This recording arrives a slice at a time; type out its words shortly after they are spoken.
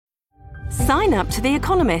Sign up to The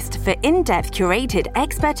Economist for in-depth curated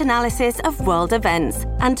expert analysis of world events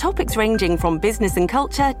and topics ranging from business and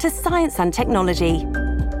culture to science and technology.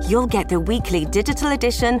 You'll get the weekly digital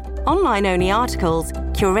edition, online-only articles,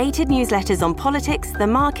 curated newsletters on politics, the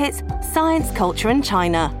markets, science, culture and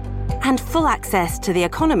China, and full access to The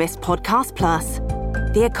Economist Podcast Plus.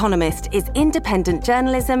 The Economist is independent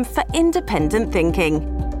journalism for independent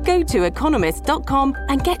thinking. Go to economist.com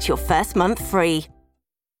and get your first month free.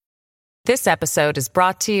 This episode is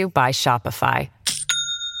brought to you by Shopify.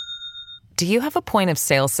 Do you have a point of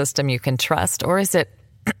sale system you can trust, or is it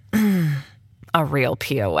a real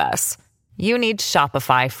POS? You need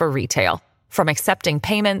Shopify for retail. From accepting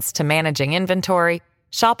payments to managing inventory,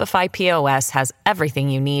 Shopify POS has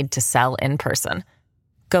everything you need to sell in person.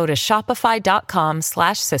 Go to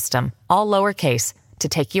shopify.com/system, all lowercase, to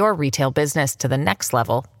take your retail business to the next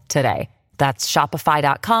level today. That's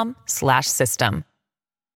shopify.com/system.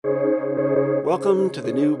 Welcome to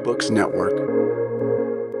the New Books Network.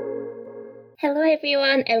 Hello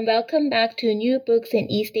everyone, and welcome back to New Books in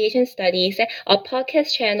East Asian Studies, a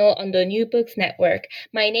podcast channel on the New Books Network.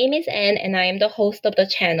 My name is Anne and I am the host of the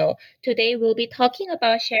channel. Today we'll be talking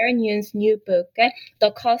about Sharon Yoon's new book,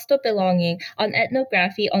 The Cost of Belonging, an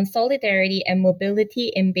ethnography on solidarity and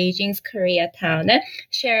mobility in Beijing's Koreatown.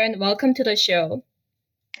 Sharon, welcome to the show.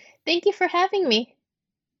 Thank you for having me.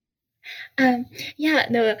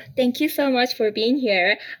 Thank you so much for being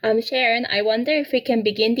here. Sharon, I wonder if we can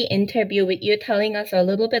begin the interview with you telling us a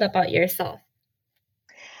little bit about yourself.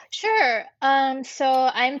 Sure. So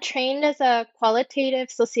I'm trained as a qualitative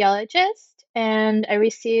sociologist, and I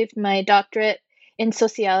received my doctorate in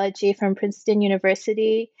sociology from Princeton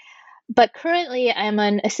University. But currently, I'm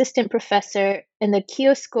an assistant professor in the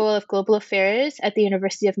Keough School of Global Affairs at the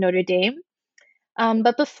University of Notre Dame.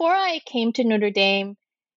 But before I came to Notre Dame,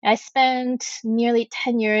 I spent nearly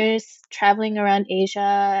 10 years traveling around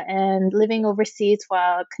Asia and living overseas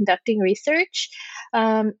while conducting research.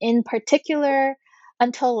 In particular,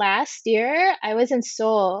 until last year, I was in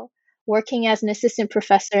Seoul working as an assistant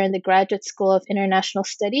professor in the Graduate School of International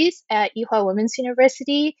Studies at Ewha Women's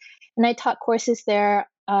University, and I taught courses there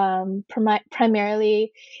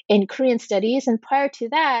primarily in Korean studies. And prior to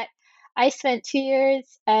that, I spent 2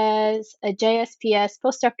 years as a JSPS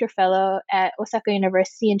postdoctoral fellow at Osaka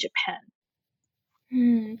University in Japan.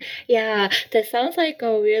 Yeah, that sounds like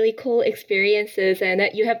a really cool experiences, and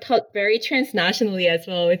that you have taught very transnationally as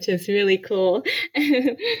well, which is really cool.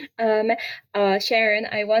 Sharon,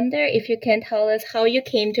 I wonder if you can tell us how you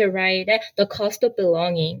came to write The Cost of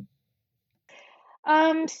Belonging.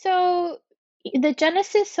 So the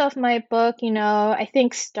genesis of my book, I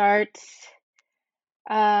think starts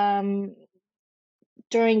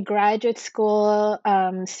during graduate school.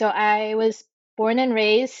 So I was born and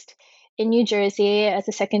raised in New Jersey as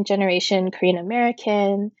a second generation Korean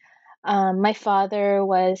American. My father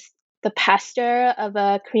was the pastor of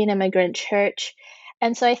a Korean immigrant church.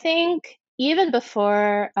 And so I think even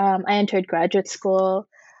before I entered graduate school,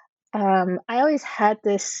 I always had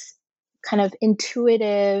this kind of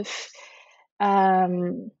intuitive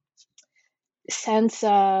sense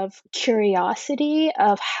of curiosity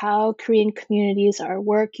of how Korean communities are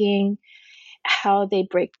working, how they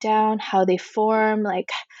break down, how they form,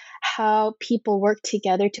 like how people work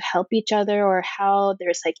together to help each other, or how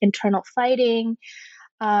there's like internal fighting.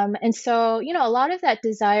 And so, a lot of that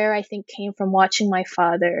desire, I think, came from watching my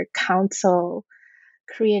father counsel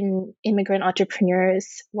Korean immigrant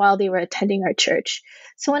entrepreneurs while they were attending our church.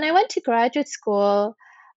 So when I went to graduate school,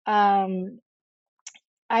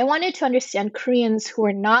 I wanted to understand Koreans who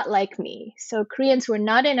were not like me. So Koreans who were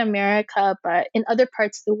not in America, but in other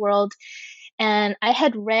parts of the world. And I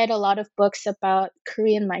had read a lot of books about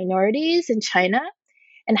Korean minorities in China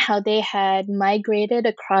and how they had migrated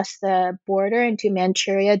across the border into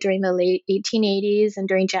Manchuria during the late 1880s and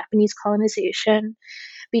during Japanese colonization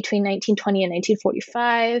between 1920 and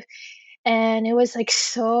 1945. And it was like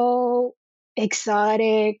so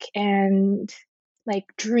exotic and like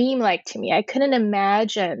dreamlike to me. I couldn't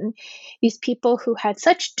imagine these people who had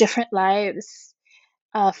such different lives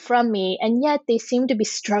from me, and yet they seemed to be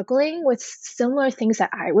struggling with similar things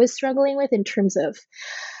that I was struggling with in terms of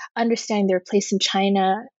understanding their place in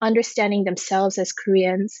China, understanding themselves as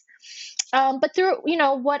Koreans. But through,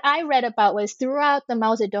 what I read about was throughout the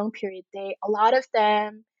Mao Zedong period, a lot of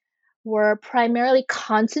them were primarily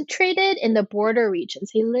concentrated in the border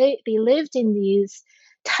regions. They lived in these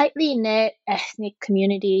tightly knit ethnic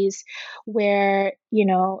communities where,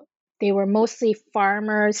 they were mostly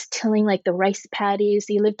farmers tilling like the rice paddies.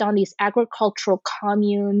 They lived on these agricultural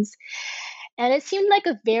communes. And it seemed like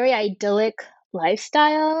a very idyllic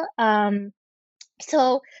lifestyle.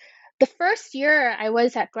 So the first year I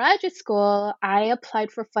was at graduate school, I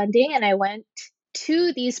applied for funding and I went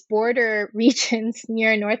to these border regions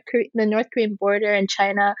near the North Korean border in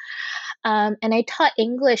China. And I taught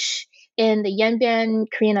English in the Yanbian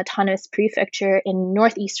Korean Autonomous Prefecture in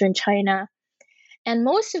northeastern China. And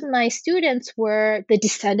most of my students were the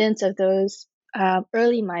descendants of those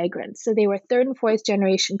early migrants. So they were third and fourth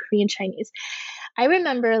generation Korean Chinese. I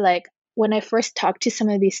remember like when I first talked to some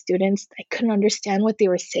of these students, I couldn't understand what they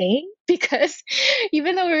were saying because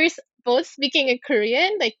even though we were both speaking in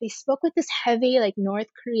Korean, like they spoke with this heavy like North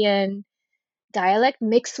Korean dialect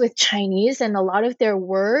mixed with Chinese, and a lot of their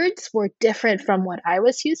words were different from what I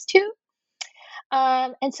was used to.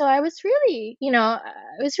 And so I was really, I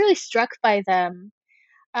was really struck by them.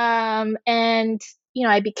 And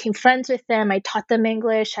I became friends with them. I taught them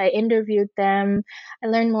English. I interviewed them. I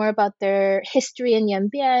learned more about their history in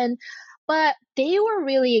Yanbian. But they were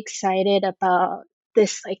really excited about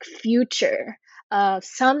this like future of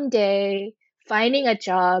someday finding a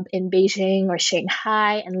job in Beijing or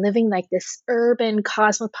Shanghai and living like this urban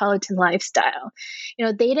cosmopolitan lifestyle.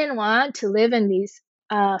 They didn't want to live in these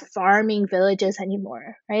farming villages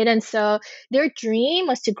anymore, right? And so their dream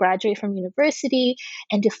was to graduate from university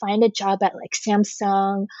and to find a job at like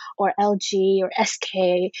Samsung or LG or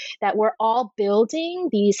SK that were all building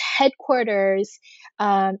these headquarters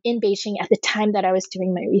in Beijing at the time that I was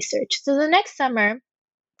doing my research. So the next summer,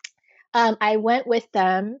 I went with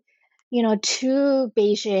them, to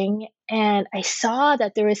Beijing, and I saw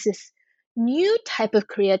that there was this new type of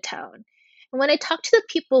Koreatown. And when I talked to the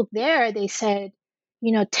people there, they said,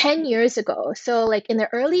 10 years ago, so like in the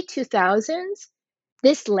early 2000s,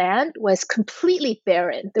 this land was completely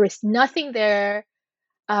barren. There was nothing there,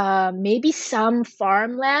 maybe some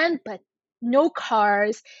farmland, but no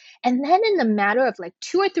cars. And then in the matter of like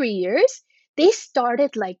 2 or 3 years, they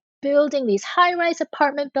started like building these high-rise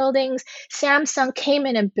apartment buildings. Samsung came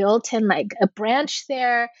in and built in like a branch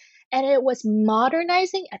there, and it was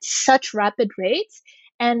modernizing at such rapid rates.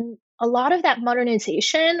 And a lot of that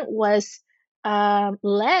modernization was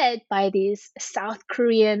led by these South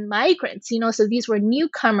Korean migrants. So these were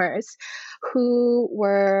newcomers who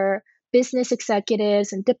were business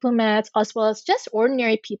executives and diplomats, as well as just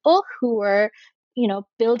ordinary people who were,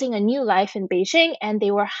 building a new life in Beijing, and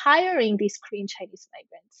they were hiring these Korean Chinese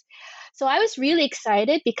migrants. So I was really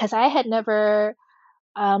excited because I had never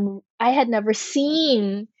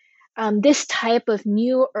seen this type of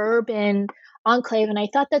new urban enclave, and I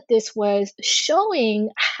thought that this was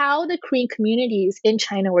showing how the Korean communities in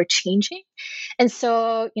China were changing. And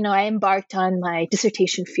so, I embarked on my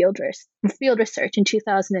dissertation field research in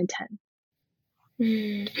 2010.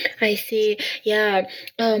 I see. Yeah.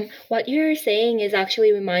 What you're saying is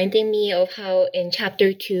actually reminding me of how in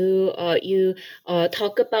chapter 2, you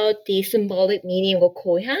talk about the symbolic meaning of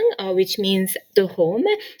고향, which means the home.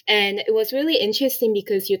 And it was really interesting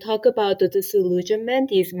because you talk about the disillusionment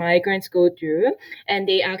these migrants go through, and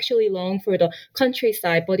they actually long for the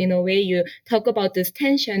countryside. But in a way, you talk about this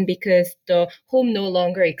tension because the home no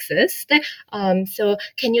longer exists. So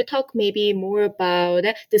can you talk maybe more about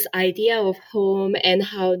this idea of home and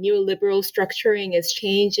how neoliberal structuring is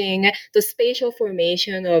changing the spatial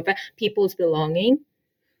formation of people's belonging?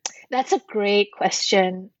 That's a great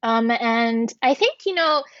question. And I think,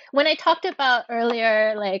 when I talked about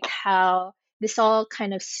earlier, like how this all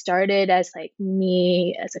kind of started as like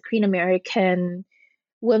me as a Korean American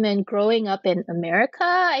woman growing up in America,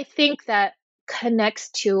 I think that connects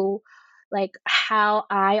to like how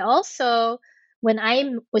I also, when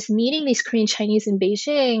I was meeting these Korean Chinese in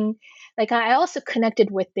Beijing, like I also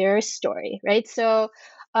connected with their story, right? So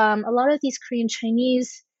a lot of these Korean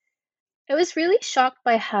Chinese, I was really shocked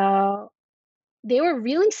by how they were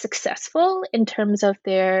really successful in terms of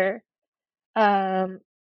um,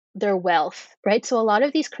 their wealth, right? So a lot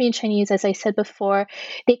of these Korean Chinese, as I said before,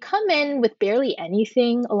 they come in with barely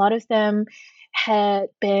anything. A lot of them had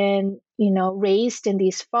been, raised in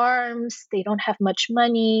these farms. They don't have much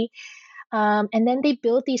money. And then they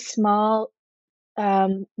build these small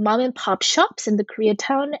mom and pop shops in the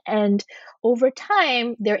Koreatown. And over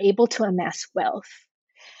time, they're able to amass wealth.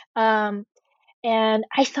 Um, and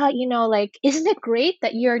I thought, like, isn't it great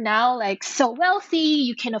that you're now like so wealthy?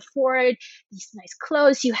 You can afford these nice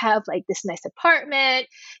clothes. You have like this nice apartment.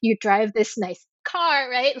 You drive this nice car,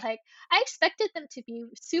 right? Like, I expected them to be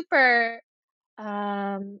super,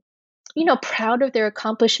 proud of their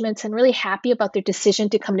accomplishments and really happy about their decision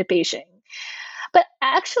to come to Beijing. But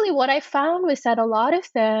actually, what I found was that a lot of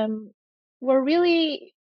them were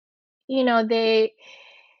really, they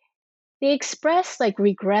expressed like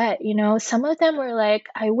regret. Some of them were like,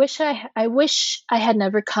 I wish I had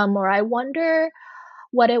never come, or I wonder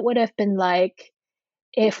what it would have been like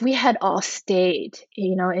if we had all stayed,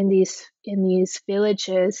 in these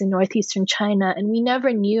villages in northeastern China, and we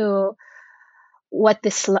never knew what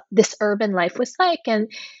this urban life was like.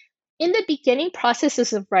 And in the beginning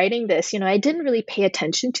processes of writing this, I didn't really pay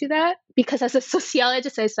attention to that, because as a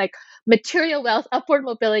sociologist, I was like, material wealth, upward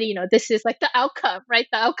mobility, this is like the outcome, right?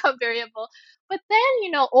 The outcome variable. But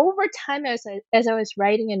then, over time, as I was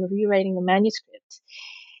writing and rewriting the manuscript,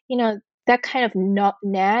 that kind of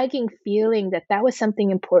nagging feeling that was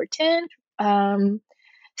something important,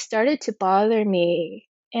 started to bother me.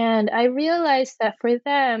 And I realized that for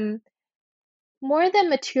them, more than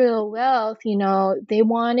material wealth, they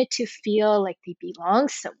wanted to feel like they belong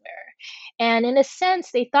somewhere. And in a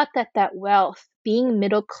sense, they thought that wealth, being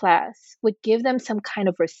middle class, would give them some kind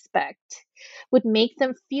of respect, would make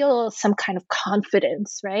them feel some kind of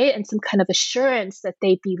confidence, right? And some kind of assurance that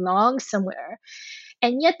they belong somewhere.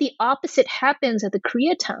 And yet the opposite happens at the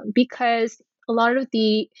Koreatown, because a lot of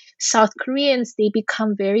the South Koreans, they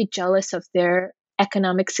become very jealous of their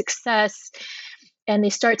economic success, and they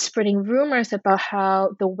start spreading rumors about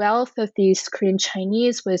how the wealth of these Korean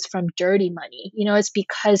Chinese was from dirty money. It's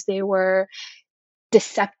because they were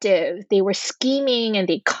deceptive, they were scheming, and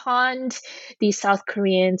they conned these South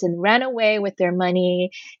Koreans and ran away with their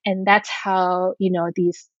money. And that's how,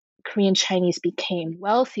 these Korean Chinese became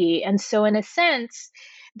wealthy. And so, in a sense,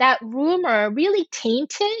 that rumor really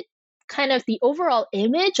tainted kind of the overall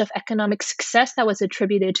image of economic success that was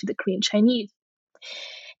attributed to the Korean Chinese.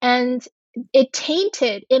 And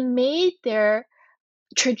it made their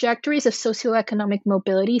trajectories of socioeconomic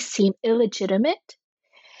mobility seem illegitimate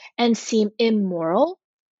and seem immoral.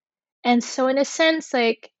 And so, in a sense,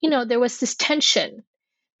 there was this tension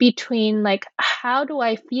between, how do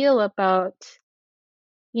I feel about,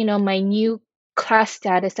 my new class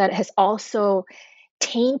status that has also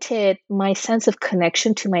tainted my sense of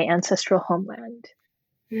connection to my ancestral homeland.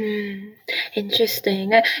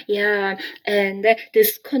 Interesting. Yeah. And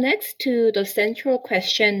this connects to the central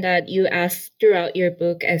question that you asked throughout your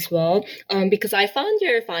book as well. Because I found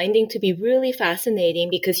your finding to be really fascinating,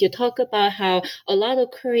 because you talk about how a lot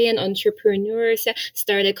of Korean entrepreneurs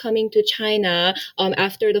started coming to China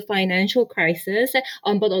after the financial crisis,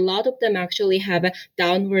 but a lot of them actually have a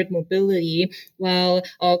downward mobility, while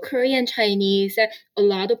Korean Chinese, a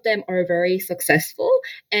lot of them are very successful.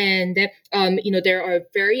 And, there are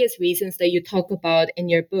various reasons that you talk about in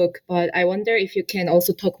your book, but I wonder if you can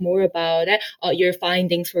also talk more about your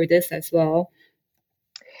findings for this as well.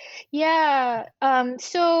 Yeah.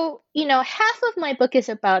 So, half of my book is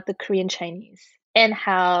about the Korean Chinese and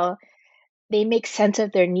how they make sense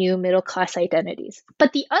of their new middle class identities.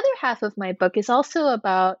 But the other half of my book is also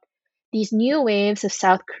about these new waves of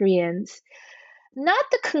South Koreans, not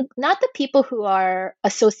the people who are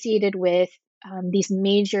associated with these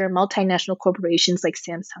major multinational corporations like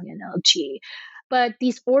Samsung and LG, but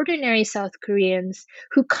these ordinary South Koreans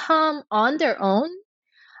who come on their own,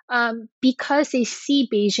 because they see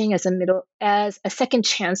Beijing as a second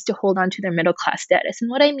chance to hold on to their middle class status.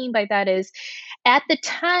 And what I mean by that is, at the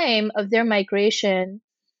time of their migration,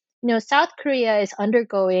 South Korea is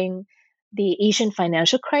undergoing the Asian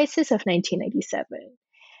financial crisis of 1997.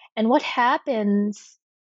 And what happens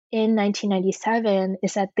in 1997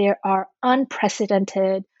 is that there are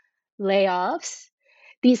unprecedented layoffs.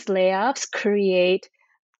 These layoffs create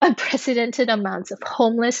unprecedented amounts of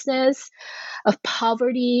homelessness, of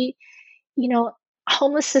poverty.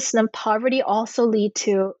 Homelessness and poverty also lead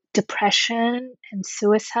to depression and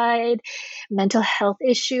suicide, mental health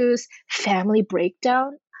issues, family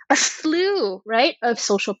breakdown, a slew, right, of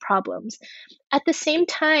social problems. At the same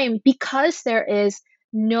time, because there is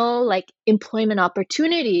no employment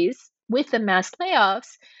opportunities with the mass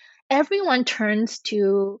layoffs, everyone turns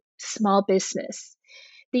to small business.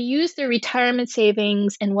 They use their retirement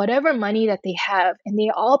savings and whatever money that they have, and they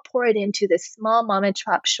all pour it into this small mom and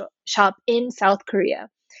pop shop in South Korea.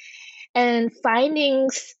 And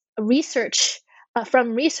findings from research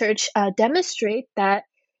demonstrate that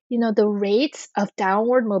the rates of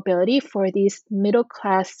downward mobility for these middle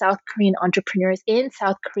class South Korean entrepreneurs in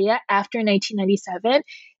South Korea after 1997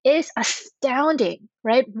 is astounding,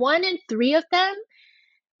 right? 1 in 3 of them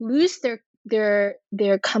lose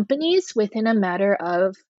their companies within a matter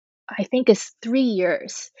of, I think, is 3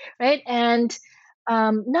 years, right? And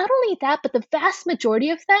not only that, but the vast majority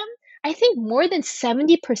of them, I think more than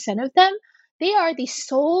 70% of them, they are the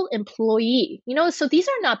sole employee. So these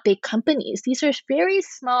are not big companies; these are very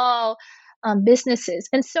small businesses.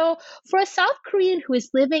 And so, for a South Korean who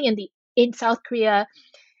is living in South Korea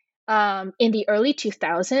in the early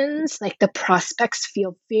 2000s, the prospects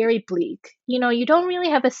feel very bleak. You don't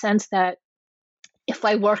really have a sense that if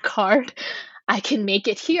I work hard, I can make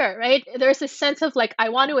it here, right? There's a sense of like, I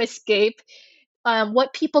want to escape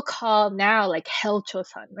what people call now like hell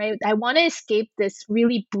chosan, right? I want to escape this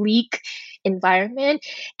really bleak environment.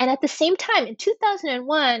 And at the same time, in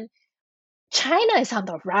 2001, China is on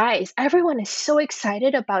the rise. Everyone is so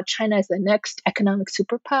excited about China as the next economic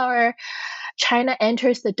superpower. China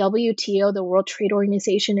enters the WTO, the World Trade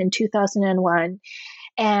Organization, in 2001.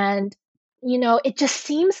 And, it just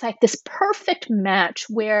seems like this perfect match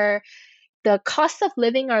where the costs of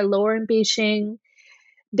living are lower in Beijing.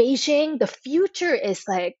 Beijing, the future is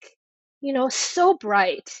like, so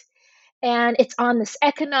bright. And it's on this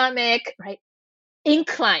economic, right,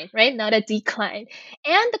 incline, right, not a decline.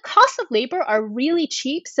 And the costs of labor are really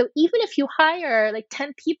cheap. So even if you hire like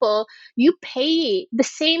 10 people, you pay the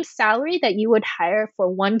same salary that you would hire for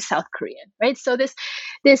one South Korean, right? So this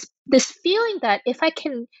feeling that if I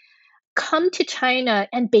can come to China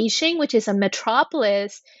and Beijing, which is a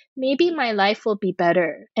metropolis, maybe my life will be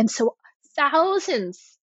better. And so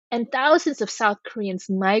thousands and thousands of South Koreans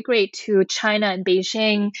migrate to China and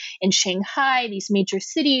Beijing and Shanghai, these major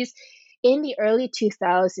cities, in the early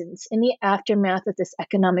 2000s, in the aftermath of this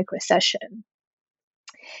economic recession.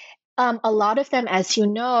 A lot of them, as you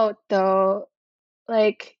know, though,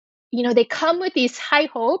 like, they come with these high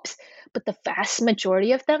hopes, but the vast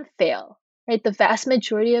majority of them fail. Right, the vast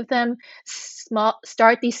majority of them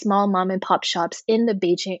start these small mom and pop shops in the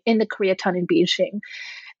Koreatown in Beijing,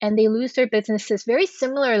 and they lose their businesses very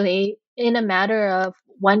similarly in a matter of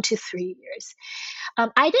 1 to 3 years.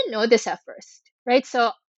 I didn't know this at first, right?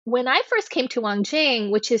 So when I first came to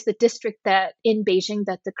Wangjing, which is the district that in Beijing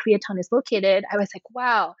that the Koreatown is located, I was like,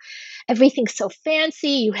 wow, everything's so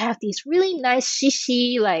fancy. You have these really nice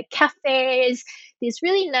shishi like cafes, these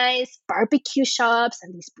really nice barbecue shops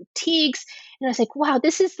and these boutiques. And I was like, wow,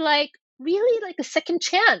 this is like really like a second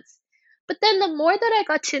chance. But then the more that I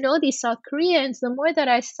got to know these South Koreans, the more that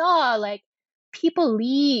I saw like people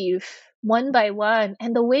leave one by one.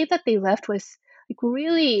 And the way that they left was like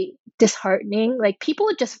really disheartening. Like people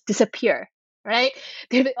would just disappear, right?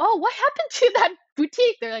 They'd be, oh, what happened to that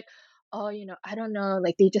boutique? They're like, oh, I don't know.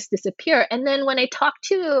 Like they just disappear. And then when I talk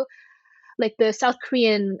to like the South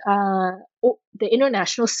Korean, the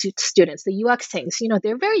international students, the 유학생s,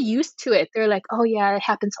 they're very used to it. They're like, oh yeah, it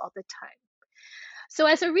happens all the time. So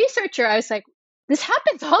as a researcher, I was like, this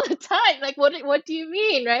happens all the time. Like, what do you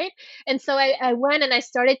mean, right? And so I went and I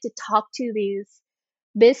started to talk to these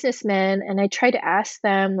businessmen, and I tried to ask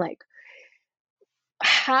them like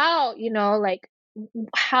how, like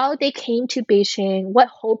how they came to Beijing, what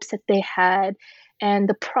hopes that they had, and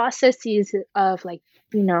the processes of like,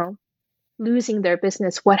 losing their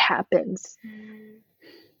business, what happens.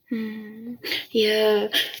 Yeah,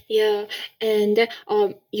 yeah, and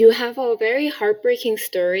you have a very heartbreaking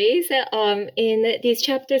stories in these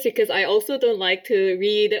chapters, because I also don't like to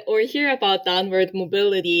read or hear about downward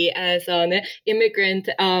mobility as an immigrant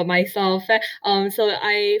myself. So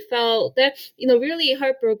I felt really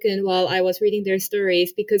heartbroken while I was reading their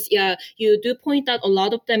stories, because you do point out a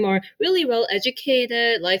lot of them are really well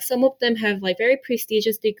educated. Like some of them have like very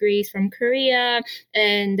prestigious degrees from Korea,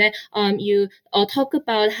 and you talk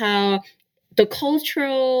about how the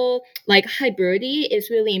cultural like hybridity is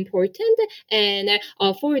really important, and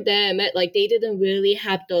for them like they didn't really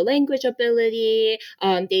have the language ability,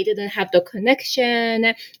 they didn't have the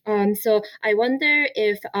connection, so I wonder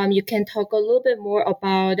if you can talk a little bit more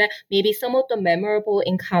about maybe some of the memorable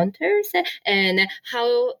encounters and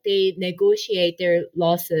how they negotiate their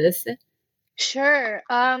losses. Sure.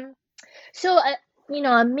 So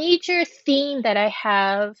a major theme that I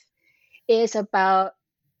have is about,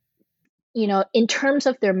 in terms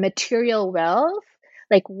of their material wealth,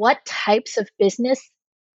 like what types of businessmen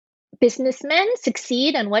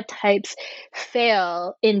succeed and what types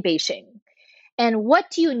fail in Beijing. And what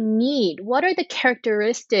do you need? What are the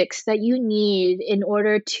characteristics that you need in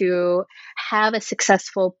order to have a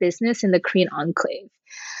successful business in the Korean enclave?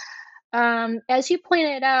 As you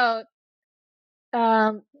pointed out,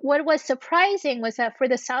 what was surprising was that for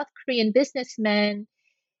the South Korean businessmen,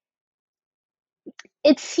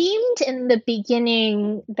 it seemed in the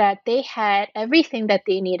beginning that they had everything that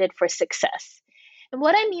they needed for success. And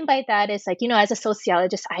what I mean by that is like, as a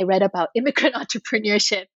sociologist, I read about immigrant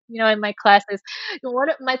entrepreneurship, in my classes. One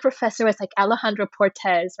of my professor was like Alejandro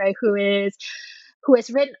Portes, right? Who has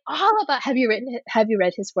written all about, have you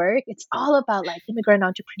read his work? It's all about like immigrant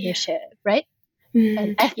entrepreneurship, right?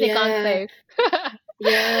 And ethnic enclave.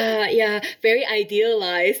 Yeah, very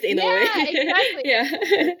idealized in a way. Yeah, exactly. Yeah.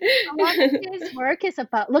 A lot of his work is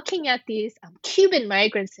about looking at these Cuban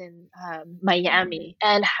migrants in Miami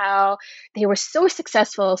and how they were so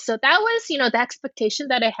successful. So that was, the expectation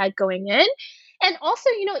that I had going in. And also,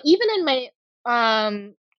 even in my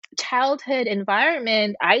childhood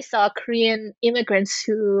environment, I saw Korean immigrants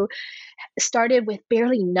who started with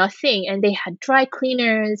barely nothing, and they had dry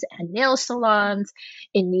cleaners and nail salons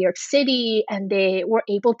in New York City, and they were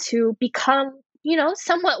able to become,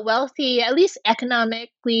 somewhat wealthy, at least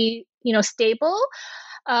economically, stable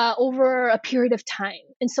over a period of time.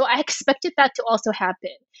 And so I expected that to also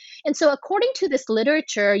happen. And so, according to this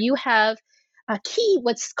literature, you have key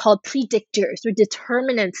what's called predictors or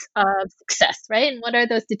determinants of success, right? And what are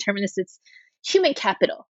those determinants? It's human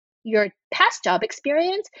capital, your past job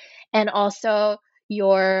experience, and also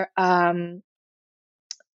your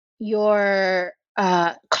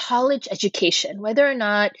college education, whether or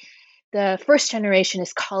not the first generation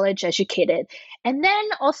is college educated. And then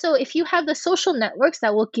also, if you have the social networks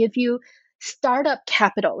that will give you startup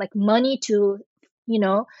capital, like money to,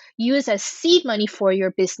 use as seed money for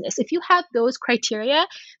your business, if you have those criteria,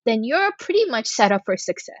 then you're pretty much set up for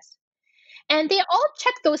success. And they all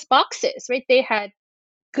check those boxes, right? They had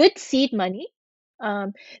good seed money.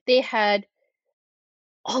 They had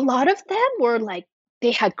a lot of them were like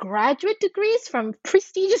they had graduate degrees from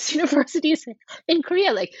prestigious universities in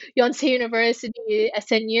Korea, like Yonsei University,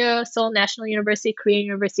 SNU, Seoul National University, Korean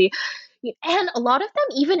University. And a lot of them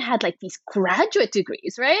even had like these graduate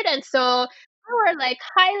degrees, right? And so they were like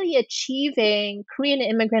highly achieving Korean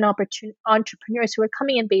immigrant entrepreneurs who were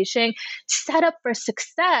coming in Beijing, set up for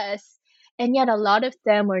success, and yet a lot of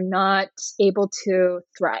them were not able to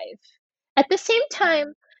thrive. At the same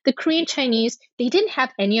time, the Korean Chinese, they didn't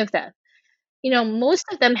have any of that. Most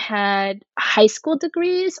of them had high school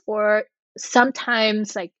degrees or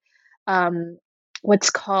sometimes like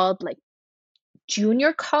what's called like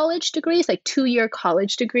junior college degrees, like 2-year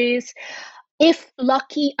college degrees. If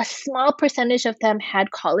lucky, a small percentage of them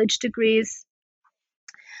had college degrees.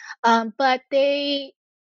 But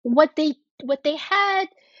what they had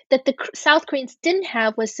that the South Koreans didn't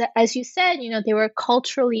have was that, as you said, they were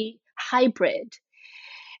culturally hybrid.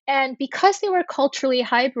 And because they were culturally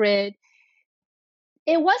hybrid,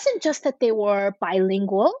 it wasn't just that they were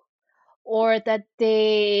bilingual or that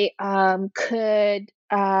they could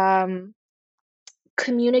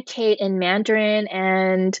communicate in Mandarin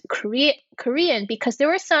and Korean, because there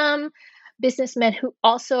were some businessmen who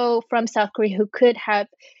also from South Korea who could have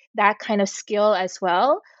that kind of skill as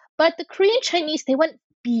well. But the Korean Chinese, they went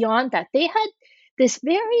beyond that. They had this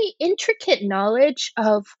very intricate knowledge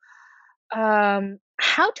of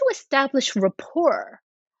how to establish rapport,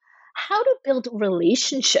 how to build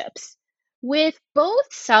relationships with both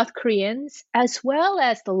South Koreans as well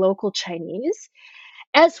as the local Chinese,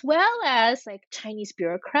 as well as like Chinese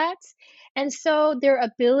bureaucrats. And so their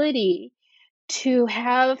ability to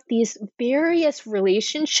have these various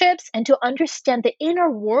relationships and to understand the inner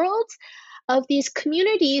worlds of these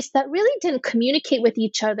communities that really didn't communicate with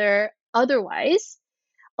each other otherwise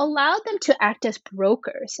allowed them to act as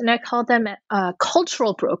brokers. And I call them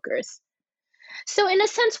cultural brokers. So, in a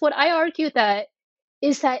sense, what I argue that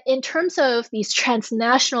is that in terms of these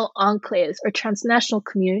transnational enclaves or transnational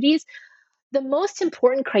communities, the most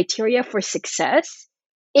important criteria for success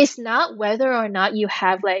is not whether or not you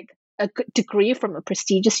have like a good degree from a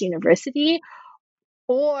prestigious university,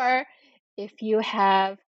 or if you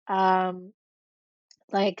have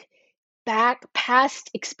like past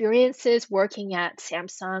experiences working at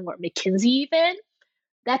Samsung or McKinsey even.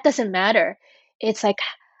 That doesn't matter. It's like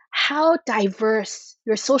how diverse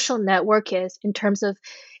your social network is in terms of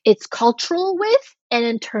its cultural width and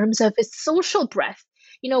in terms of its social breadth.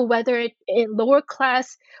 Whether in lower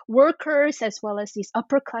class workers as well as these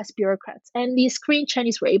upper class bureaucrats. And these Korean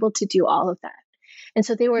Chinese were able to do all of that. And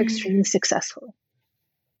so they were extremely successful.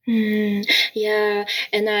 Yeah,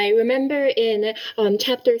 and I remember in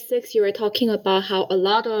chapter 6, you were talking about how a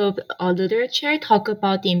lot of literature talk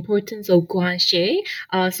about the importance of guanxi,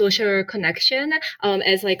 social connection,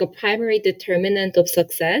 as like a primary determinant of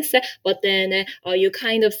success. But then you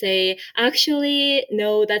kind of say, actually,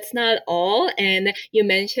 no, that's not all. And you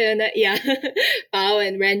mentioned, bao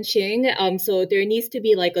and renching. So there needs to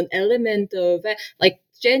be like an element of like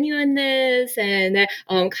genuineness and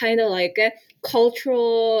kind of like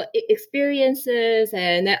cultural experiences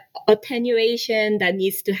and attenuation that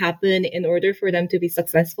needs to happen in order for them to be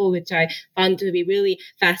successful, which I found to be really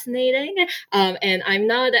fascinating. And I'm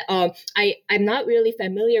not really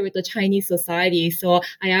familiar with the Chinese society, so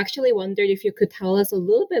I actually wondered if you could tell us a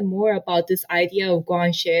little bit more about this idea of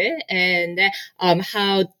guanxi and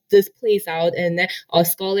how this plays out in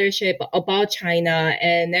scholarship about China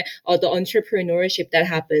and the entrepreneurship that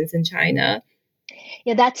happens in China.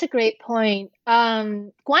 Yeah, that's a great point.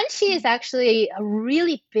 Guanxi is actually a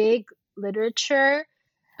really big literature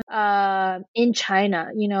in China.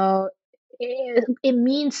 It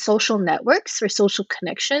means social networks or social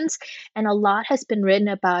connections, and a lot has been written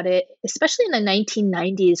about it, especially in the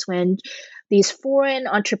 1990s when these foreign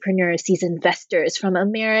entrepreneurs, these investors from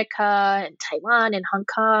America and Taiwan and Hong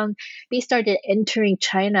Kong, they started entering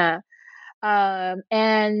China. What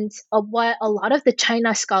a lot of the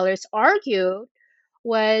China scholars argued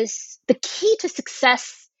was the key to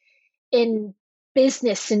success in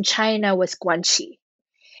business in China was guanxi.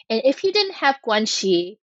 And if you didn't have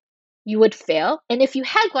guanxi, you would fail. And if you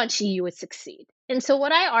had guanxi, you would succeed. And so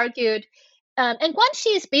what I argued, and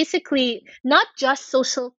guanxi is basically not just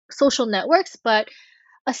social networks, but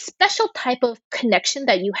a special type of connection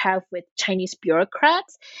that you have with Chinese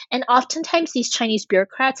bureaucrats. And oftentimes these Chinese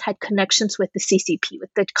bureaucrats had connections with the CCP, with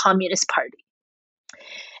the Communist Party.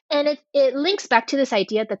 And it links back to this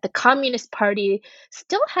idea that the Communist Party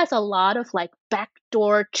still has a lot of like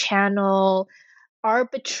backdoor channel,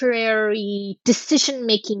 arbitrary decision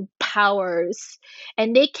making powers,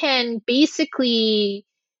 and they can basically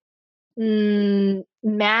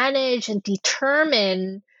manage and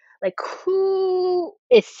determine like who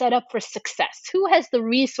is set up for success, who has the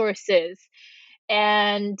resources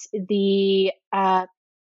and the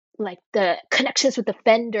like the connections with the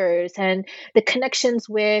vendors and the connections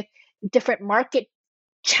with different market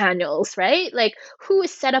channels, right? Like who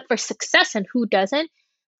is set up for success and who doesn't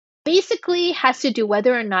basically has to do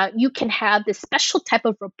whether or not you can have this special type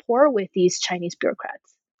of rapport with these Chinese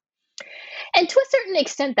bureaucrats. And to a certain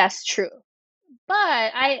extent, that's true. But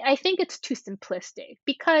I think it's too simplistic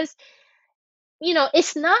because,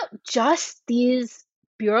 it's not just these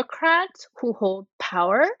bureaucrats who hold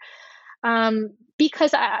power.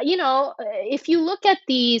 Because if you look at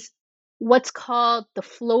these, what's called the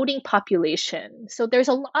floating population. So there's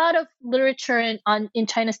a lot of literature in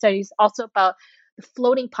China studies also about the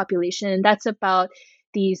floating population, and that's about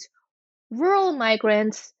these rural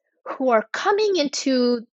migrants who are coming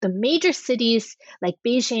into the major cities like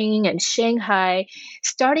Beijing and Shanghai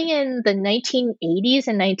starting in the 1980s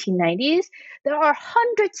and 1990s. There are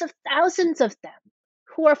hundreds of thousands of them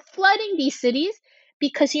who are flooding these cities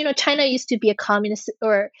because China used to be a communist,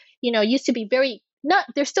 or used to be very, not,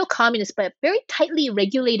 they're still communist, but very tightly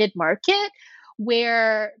regulated market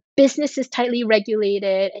where business is tightly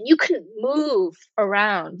regulated and you couldn't move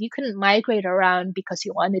around, you couldn't migrate around because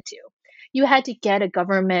you wanted to. You had to get a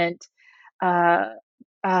government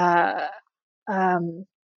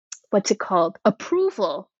what's it called,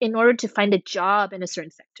 approval in order to find a job in a certain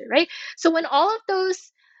sector, right? So when all of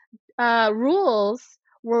those rules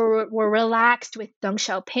were relaxed with Deng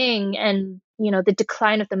Xiaoping and the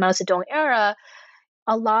decline of the Mao Zedong era,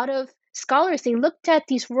 a lot of scholars, they looked at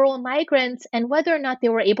these rural migrants and whether or not they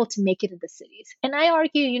were able to make it in the cities. And I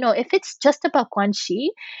argue, if it's just about guanxi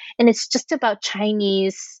and it's just about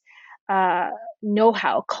Chinese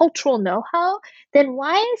know-how, cultural know-how, then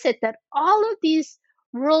why is it that all of these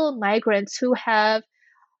rural migrants who have,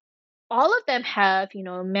 all of them have,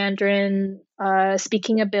 Mandarin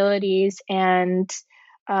speaking abilities and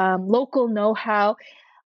local know-how.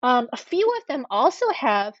 A few of them also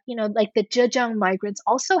have, like the Zhejiang migrants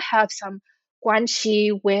also have some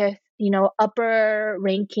guanxi with, upper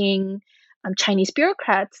ranking Chinese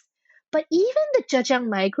bureaucrats. But even the Zhejiang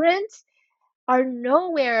migrants are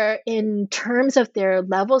nowhere in terms of their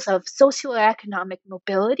levels of socioeconomic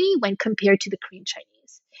mobility when compared to the Korean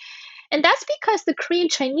Chinese. And that's because the Korean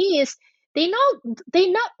Chinese, they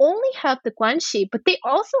not only have the guanxi, but they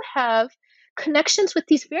also have connections with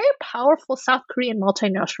these very powerful South Korean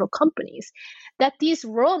multinational companies that these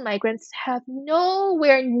rural migrants have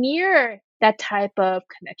nowhere near that type of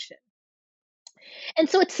connection. And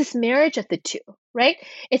so it's this marriage of the two, right?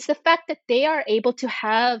 It's the fact that they are able to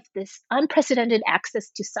have this unprecedented access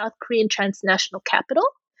to South Korean transnational capital.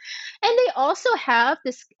 And they also have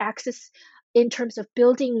this access in terms of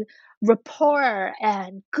building rapport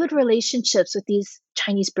and good relationships with these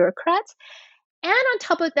Chinese bureaucrats. And on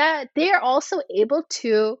top of that, they are also able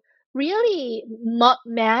to really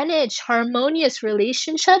manage harmonious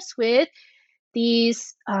relationships with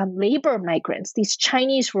these labor migrants, these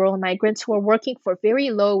Chinese rural migrants who are working for very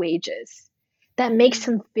low wages. that makes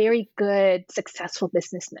them very good, successful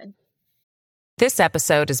businessmen. This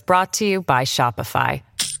episode is brought to you by Shopify.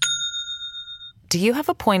 Do you have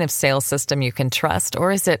a point of sale system you can trust,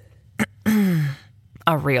 or is it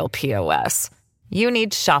a real POS? You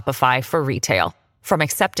need Shopify for retail. From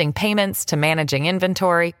accepting payments to managing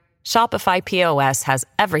inventory, Shopify POS has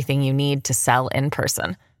everything you need to sell in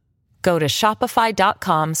person. Go to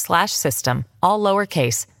shopify.com/system, all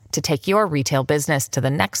lowercase, to take your retail business to the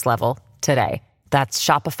next level today. That's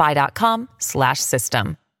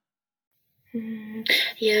shopify.com/system.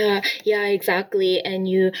 Yeah, exactly. And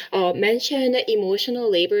you mentioned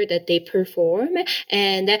emotional labor that they perform,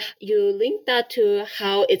 and you link that to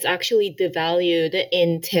how it's actually devalued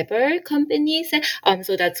in tipper companies.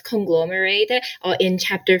 So that's conglomerate in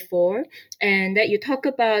chapter 4. And you talk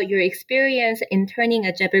about your experience interning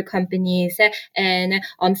at Jebber companies and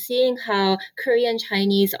seeing how Korean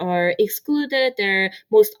Chinese are excluded. They're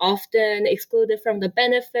most often excluded from the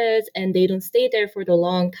benefits, and they don't stay there for the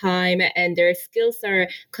long time, and their skills are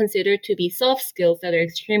considered to be soft skills that are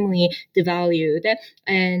extremely devalued.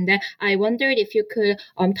 And I wondered if you could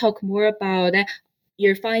talk more about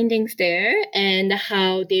your findings there and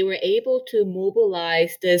how they were able to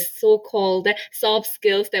mobilize the so-called soft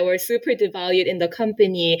skills that were super devalued in the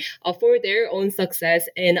company for their own success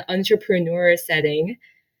in entrepreneur setting.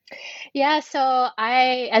 Yeah, so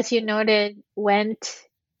I, as you noted, went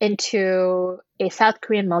into a South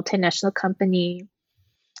Korean multinational company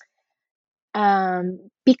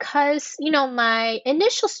because, my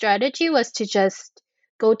initial strategy was to just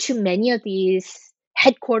go to many of these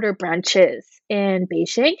headquarter branches in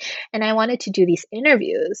Beijing, and I wanted to do these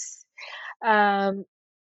interviews. But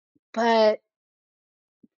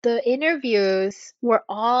the interviews were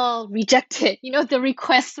all rejected. The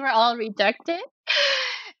requests were all rejected.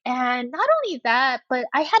 And not only that, but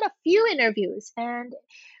I had a few interviews, and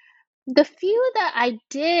the few that I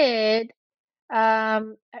did,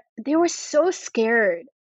 they were so scared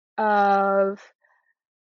of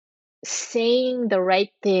saying the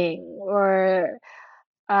right thing or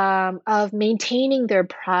of maintaining their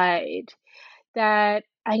pride that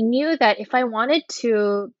I knew that if I wanted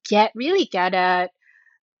to really get at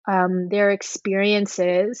their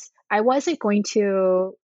experiences, I wasn't going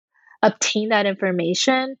to obtain that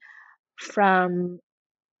information from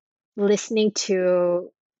listening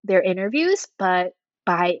to their interviews, but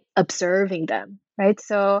by observing them, right?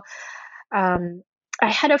 So I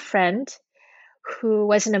had a friend who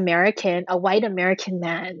was an American, a white American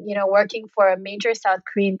man, working for a major South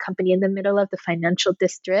Korean company in the middle of the financial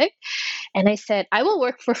district. And I said, I will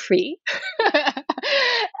work for free.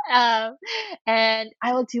 And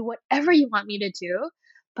I will do whatever you want me to do.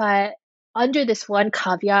 But under this one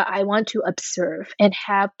caveat, I want to observe and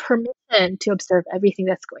have permission to observe everything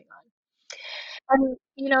that's going on. And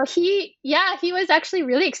he was actually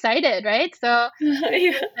really excited, right? So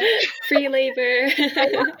Yeah. Free labor.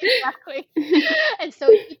 exactly. And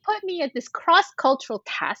so he put me at this cross-cultural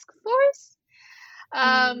task force.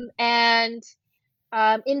 And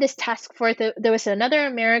in this task force, there was another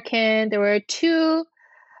American. There were two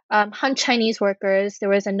Han Chinese workers. There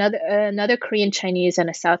was another Korean Chinese and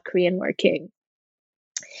a South Korean working.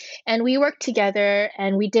 And we worked together,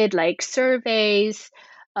 and we did like surveys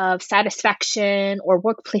of satisfaction or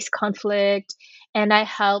workplace conflict. And I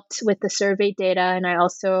helped with the survey data, and I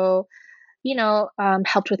also,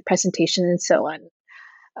 helped with presentation and so on.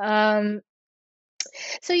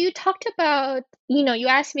 So you talked about, you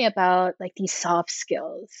asked me about like these soft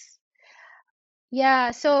skills.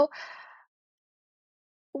 Yeah. So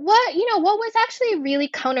what was actually really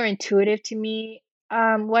counterintuitive to me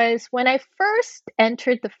was when I first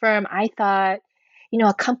entered the firm, I thought,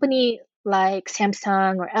 a company like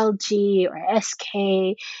Samsung or LG or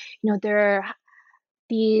SK, they're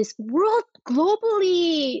these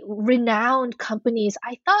globally renowned companies.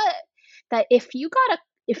 I thought that if you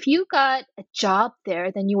got a job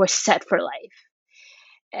there, then you were set for life.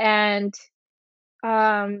 And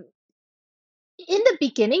in the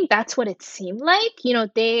beginning, that's what it seemed like.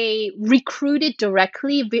 They recruited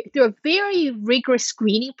directly through a very rigorous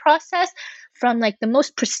screening process from like the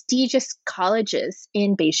most prestigious colleges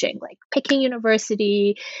in Beijing, like Peking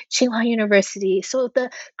University, Tsinghua University. So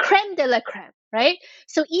the creme de la creme, right?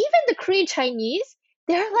 So even the Korean Chinese,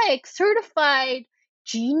 they're like certified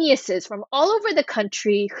geniuses from all over the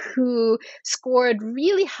country who scored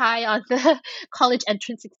really high on the college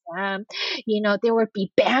entrance exam. There would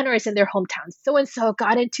be banners in their hometowns. So and so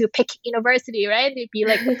got into Peking University, right? They'd be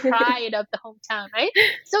like the pride of the hometown, right?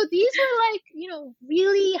 So these were like,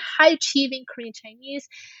 really high achieving Korean Chinese.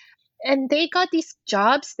 And they got these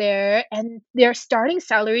jobs there, and their starting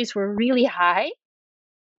salaries were really high.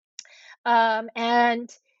 And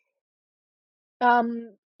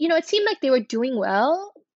it seemed like they were doing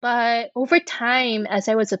well, but over time, as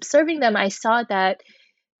I was observing them, I saw that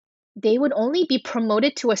they would only be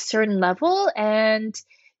promoted to a certain level, and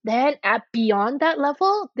then at beyond that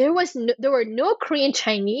level, there were no Korean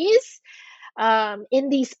Chinese in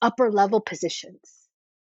these upper level positions.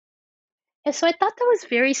 And so I thought that was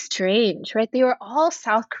very strange, right? They were all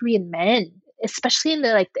South Korean men, especially in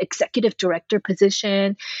the executive director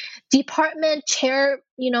position, department chair,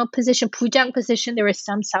 position, bujang position. There were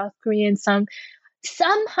some South Korean, some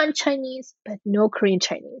Han Chinese, but no Korean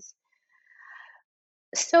Chinese.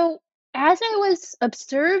 So as I was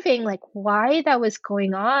observing like why that was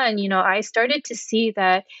going on, I started to see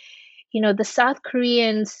that, the South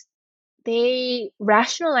Koreans, they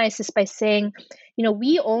rationalize this by saying,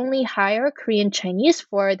 we only hire Korean Chinese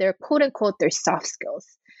for their quote unquote their soft skills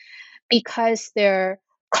because they're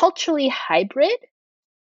culturally hybrid.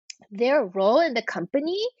 Their role in the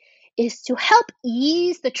company is to help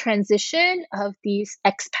ease the transition of these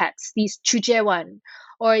expats, these 주재원,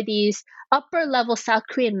 or these upper level South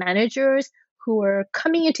Korean managers who are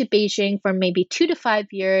coming into Beijing for maybe 2 to 5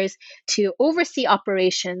 years to oversee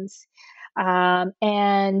operations.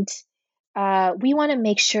 And we want to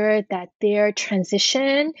make sure that their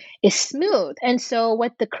transition is smooth. And so,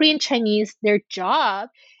 what the Korean Chinese, their job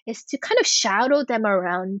is to kind of shadow them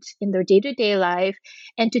around in their day to day life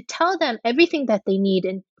and to tell them everything that they need,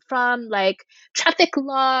 and from like traffic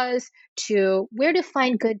laws to where to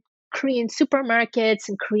find good Korean supermarkets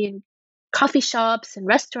and Korean coffee shops and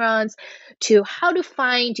restaurants to how to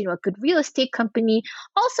find a good real estate company,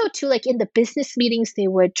 also to like in the business meetings they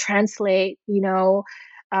would translate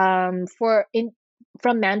for in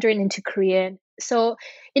from Mandarin into Korean. So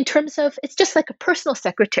in terms of, it's just like a personal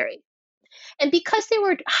secretary. And because they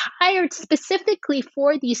were hired specifically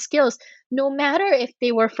for these skills, no matter if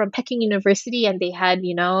they were from Peking University and they had,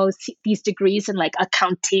 these degrees in like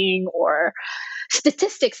accounting or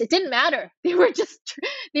statistics, it didn't matter. They were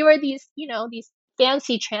these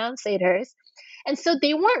fancy translators. And so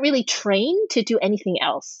they weren't really trained to do anything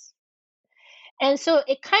else. And so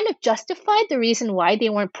it kind of justified the reason why they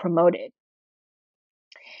weren't promoted.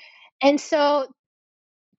 And so,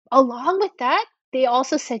 along with that, they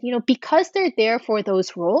also said, because they're there for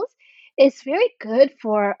those roles, it's very good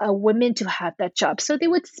for a woman to have that job. So they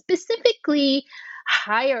would specifically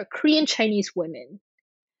hire Korean Chinese women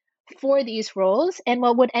for these roles. And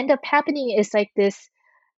what would end up happening is like this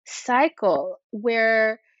cycle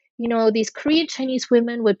where, these Korean Chinese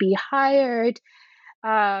women would be hired.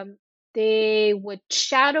 They would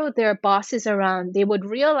shadow their bosses around. They would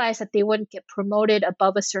realize that they wouldn't get promoted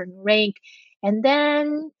above a certain rank. And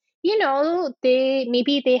then,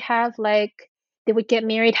 they have like, they would get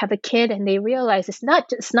married, have a kid, and they realize it's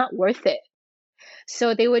not worth it.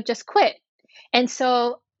 So they would just quit. And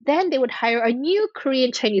so then they would hire a new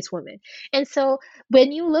Korean Chinese woman. And so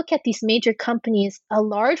when you look at these major companies, a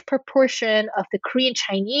large proportion of the Korean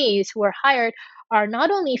Chinese who are hired are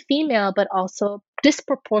not only female, but also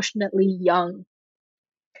disproportionately young.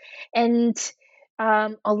 And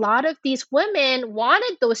a lot of these women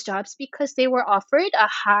wanted those jobs because they were offered a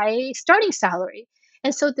high starting salary.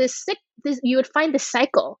 And so this you would find this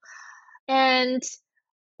cycle. And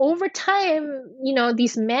over time,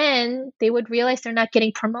 these men, they would realize they're not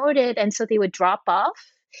getting promoted, and so they would drop off,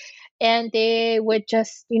 and they would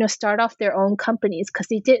just, start off their own companies because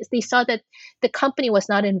they saw that the company was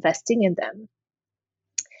not investing in them.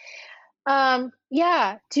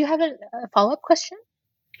 Yeah. Do you have a follow-up question?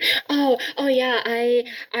 Oh yeah.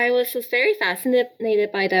 I was just very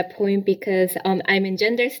fascinated by that point because I'm in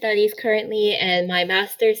gender studies currently, and my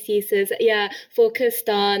master's thesis focused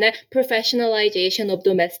on professionalization of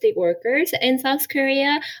domestic workers in South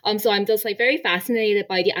Korea. So I'm just like very fascinated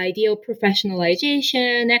by the idea of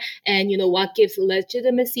professionalization and what gives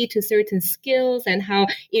legitimacy to certain skills, and how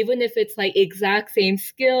even if it's like exact same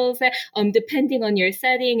skills, depending on your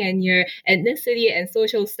setting and your ethnicity and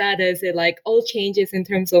social status, it like all changes in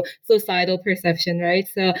terms of societal perception, right?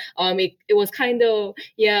 So it was kind of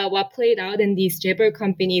what played out in these gibber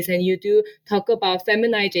companies. And you do talk about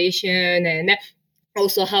feminization and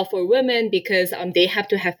also how for women, because they have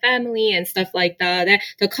to have family and stuff like that,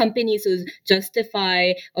 the companies would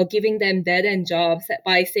justify giving them dead-end jobs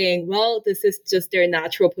by saying, well, this is just their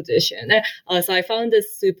natural position. So I found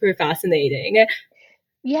this super fascinating.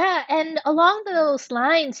 Yeah, and along those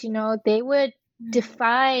lines, they would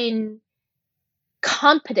define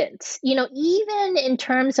competence, even in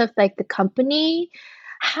terms of like the company,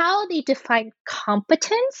 how they define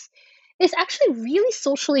competence is actually really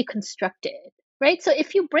socially constructed, right? So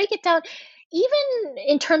if you break it down, even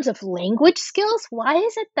in terms of language skills, why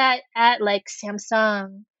is it that at like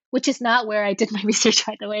Samsung, which is not where I did my research,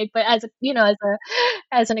 by the way, but as a,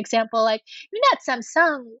 as an example, like even at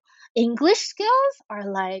Samsung, English skills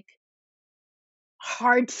are like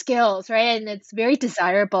hard skills, right? And it's very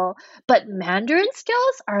desirable. But Mandarin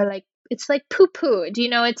skills are like, it's like poo-pooed,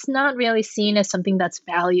 it's not really seen as something that's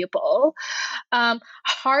valuable.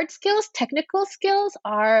 Hard skills, technical skills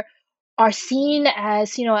are seen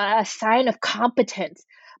as, a sign of competence.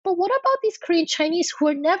 But what about these Korean Chinese who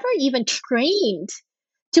are never even trained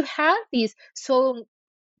to have these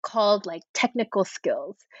so-called like technical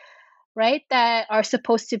skills, right? That are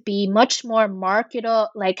supposed to be much more marketable,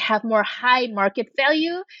 like have more high market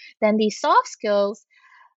value than these soft skills.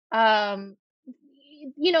 Um,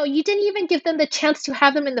 you didn't even give them the chance to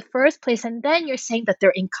have them in the first place, and then you're saying that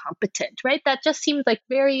they're incompetent, right? That just seems like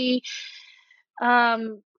very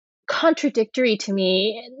um, contradictory to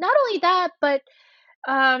me. Not only that, but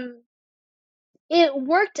um, it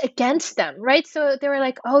worked against them, right? So they were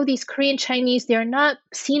like, oh, these Korean Chinese, they're not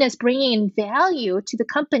seen as bringing in value to the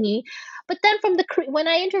company. But then when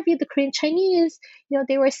I interviewed the Korean Chinese,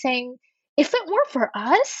 they were saying, if it weren't for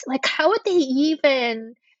us, like how would they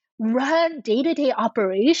even run day-to-day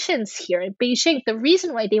operations here in Beijing? The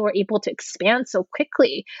reason why they were able to expand so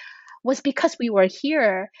quickly was because we were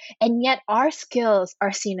here, and yet our skills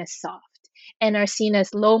are seen as soft and are seen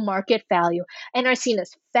as low market value and are seen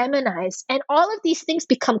as feminized. And all of these things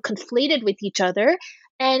become conflated with each other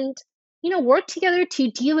and, work together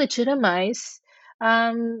to delegitimize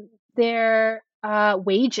their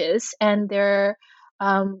wages and their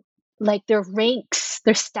their ranks,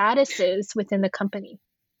 their statuses within the company.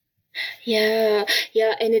 Yeah,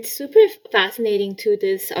 yeah, and it's super fascinating to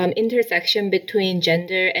this intersection between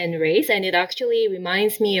gender and race, and it actually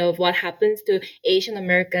reminds me of what happens to Asian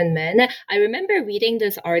American men. I remember reading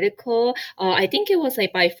this article, I think it was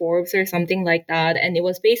like by Forbes or something like that, and it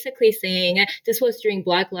was basically saying this was during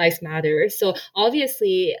Black Lives Matter. So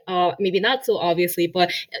obviously, maybe not so obviously,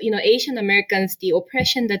 but Asian Americans, the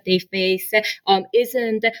oppression that they face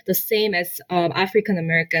isn't the same as African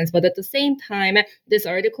Americans, but at the same time, this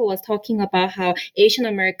article was talking about how Asian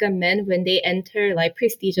American men, when they enter like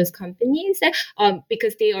prestigious companies,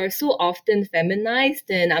 because they are so often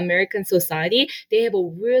feminized in American society, they have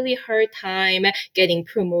a really hard time getting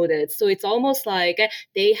promoted. So it's almost like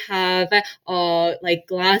they have like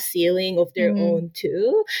glass ceiling of their own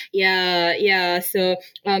too. Yeah. So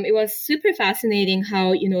it was super fascinating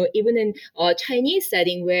how, even in a Chinese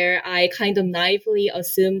setting where I kind of naively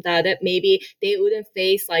assumed that maybe they wouldn't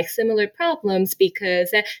face like similar problems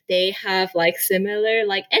because they have like similar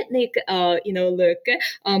like ethnic look,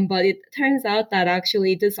 but it turns out that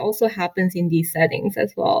actually this also happens in these settings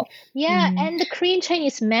as well. And the Korean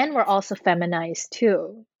Chinese men were also feminized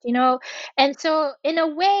too, and so in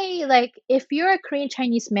a way, like if you're a Korean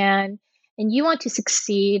Chinese man and you want to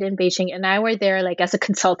succeed in Beijing, and I were there like as a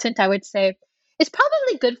consultant, I would say it's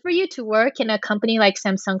probably good for you to work in a company like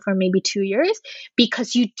Samsung for maybe 2 years,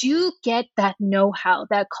 because you do get that know-how,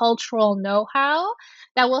 that cultural know-how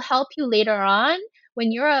that will help you later on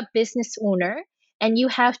when you're a business owner and you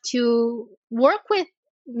have to work with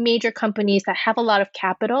major companies that have a lot of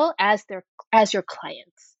capital as your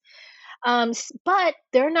clients. But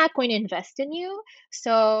they're not going to invest in you.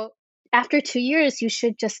 So after 2 years, you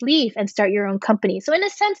should just leave and start your own company. So in a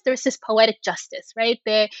sense, there's this poetic justice, right?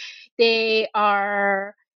 They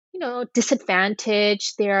are,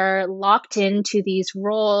 disadvantaged. They're locked into these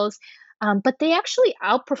roles, but they actually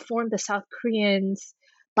outperform the South Koreans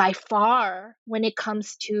by far when it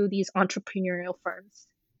comes to these entrepreneurial firms.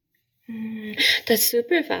 That's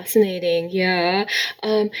super fascinating. Yeah.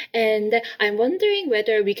 And I'm wondering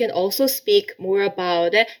whether we can also speak more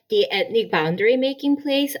about the ethnic boundary making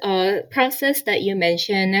process that you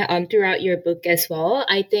mentioned throughout your book as well.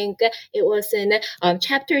 I think it was in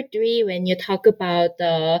chapter 3 when you talk about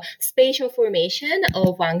the spatial formation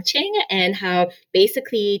of Wangqing and how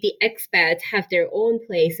basically the expats have their own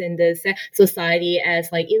place in this society as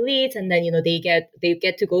like elites, and then they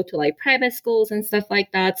get to go to like private schools and stuff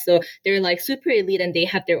like that. So they're like super elite and they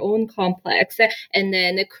have their own complex. And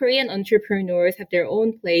then the Korean entrepreneurs have their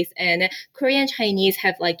own place, and Korean Chinese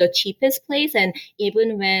have like the cheapest place. And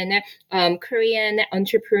even when Korean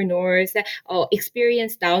entrepreneurs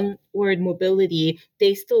experience downward mobility,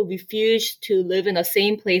 they still refuse to live in the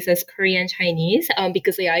same place as Korean Chinese,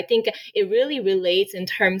 because I think it really relates in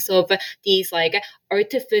terms of these like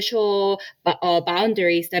artificial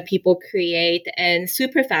boundaries that people create, and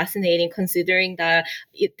super fascinating considering that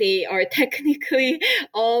they are technically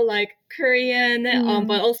all like Korean,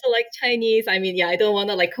 but also like Chinese. I mean, yeah, I don't want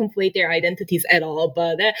to like conflate their identities at all,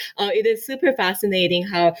 but it is super fascinating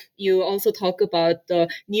how you also talk about the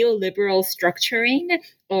neoliberal structuring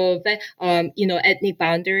of ethnic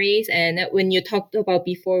boundaries, and when you talked about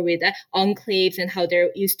before with enclaves and how there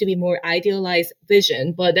used to be more idealized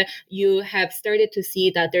vision, but you have started to see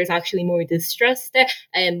that there's actually more distrust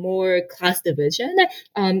and more class division.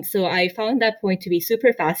 So I found that point to be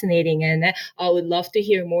super fascinating, and I would love to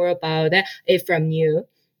hear more about it from you.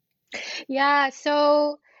 Yeah,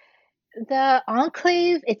 so the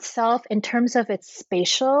enclave itself, in terms of its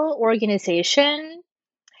spatial organization,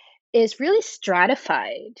 is really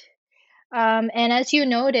stratified. And as you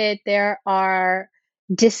noted, there are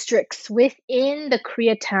districts within the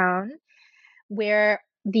Koreatown where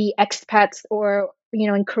the expats, or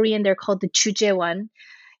in Korean they're called the Jujewan,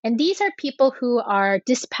 and these are people who are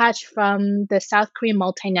dispatched from the South Korean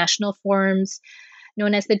multinational firms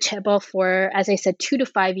known as the Chaebol for, as I said, 2 to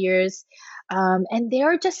 5 years, and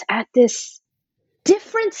they're just at this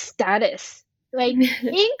different status, like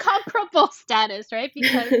incomparable status, right?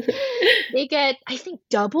 Because they get, I think,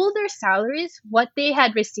 double their salaries what they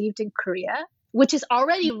had received in Korea, which is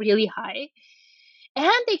already really high,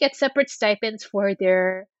 and they get separate stipends for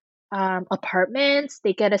their apartments.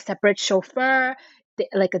 They get a separate chauffeur,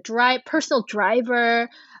 like a personal driver,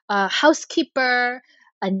 a housekeeper,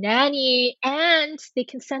 a nanny, and they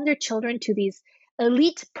can send their children to these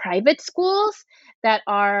elite private schools that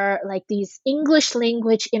are like these English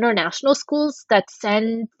language international schools that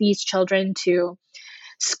send these children to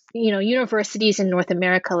universities in North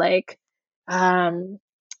America, like um,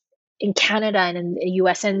 in Canada and in the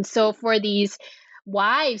US. And so for these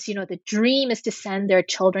wives, the dream is to send their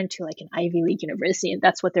children to like an Ivy League university, and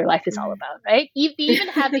that's what their life is all about, right? They even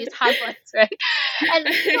have these highlights, right? And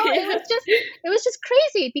it was just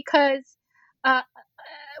crazy because uh,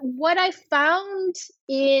 what I found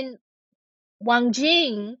in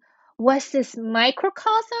Wangjing was this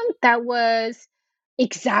microcosm that was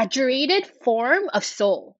exaggerated form of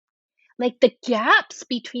Seoul. Like the gaps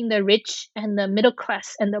between the rich and the middle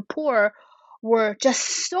class and the poor were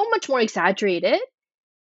just so much more exaggerated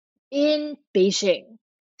in Beijing.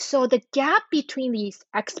 So the gap between these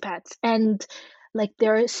expats and like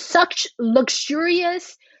their such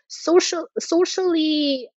luxurious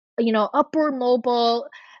socially, upward mobile,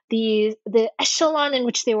 the echelon in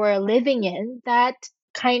which they were living in, that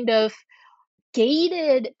kind of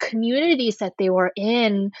gated communities that they were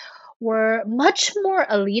in were much more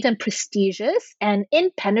elite and prestigious and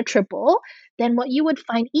impenetrable than what you would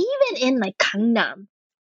find even in like Gangnam.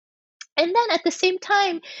 And then at the same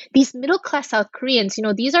time, these middle class South Koreans,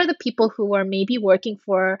 these are the people who were maybe working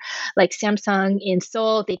for like Samsung in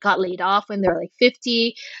Seoul. They got laid off when they were like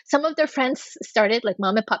 50. Some of their friends started like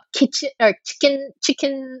mom and pop kitchen or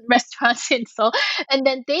chicken restaurants in Seoul. And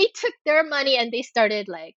then they took their money and they started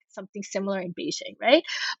like something similar in Beijing, right?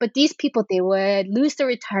 But these people, they would lose their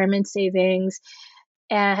retirement savings,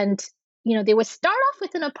 and they would start off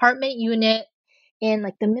with an apartment unit in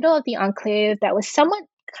like the middle of the enclave that was somewhat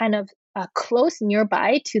kind of close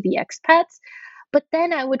nearby to the expats. But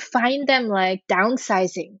then I would find them like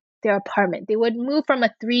downsizing their apartment. They would move from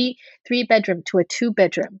a three bedroom to a 2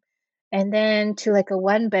 bedroom, and then to like a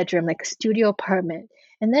 1 bedroom, like a studio apartment.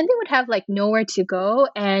 And then they would have like nowhere to go,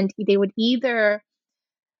 and they would either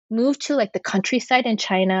move to like the countryside in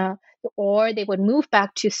China, or they would move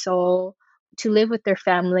back to Seoul to live with their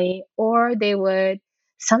family, or they would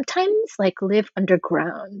sometimes like live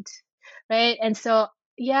underground, right? And so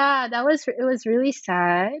yeah, it was really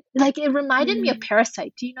sad. Like it reminded me of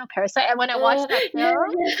Parasite. Do you know Parasite? And when I watched that Yeah,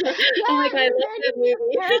 film, yeah. Oh my yeah, God, it I love that reminded me of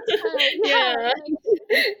Parasite. movie. Yeah, Yeah,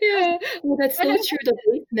 like, yeah. Oh, that's and so I true. The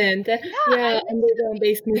basement. yeah, I Yeah, went to the underground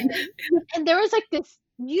basement. basement, and there was like this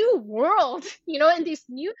new world, and these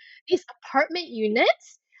apartment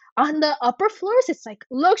units on the upper floors. It's like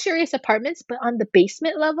luxurious apartments, but on the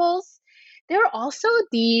basement levels, there are also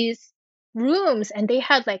these rooms, and they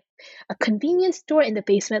had like a convenience store in the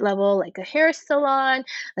basement level, like a hair salon,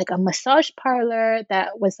 like a massage parlor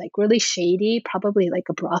that was like really shady, probably like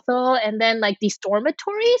a brothel, and then like these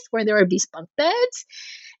dormitories where there were these bunk beds.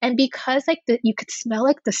 And because like you could smell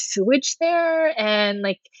like the sewage there, and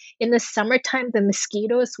like in the summertime the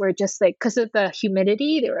mosquitoes were just like, because of the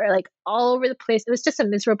humidity, they were like all over the place. It was just a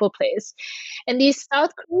miserable place. And these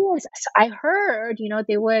South Koreans, I heard,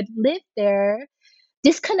 they would live there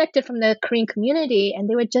disconnected from the Korean community, and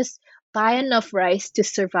they would just buy enough rice to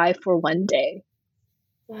survive for one day.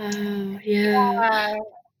 Wow, yeah. uh,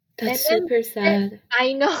 and That's then super sad.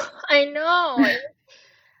 I know, I know.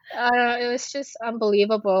 It was just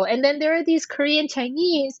unbelievable. And then there are these Korean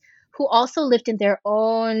Chinese who also lived in their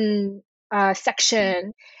own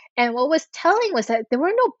section. And what was telling was that there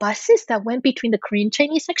were no buses that went between the Korean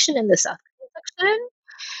Chinese section and the South Korean section.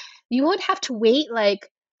 You would have to wait like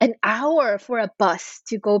an hour for a bus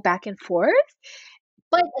to go back and forth,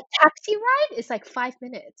 but a taxi ride is like 5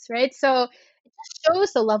 minutes, right? So it just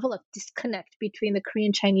shows the level of disconnect between the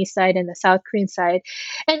Korean Chinese side and the South Korean side.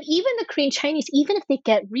 And even the Korean Chinese, even if they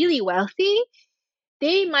get really wealthy,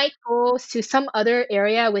 they might go to some other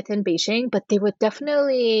area within Beijing, but they would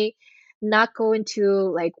definitely not go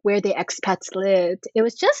into like where the expats lived. It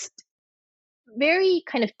was just very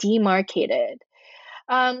kind of demarcated.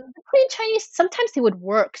 The Korean Chinese, sometimes they would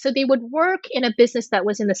work. So they would work in a business that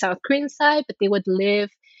was in the South Korean side, but they would live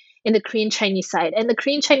in the Korean Chinese side. And the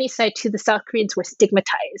Korean Chinese side to the South Koreans were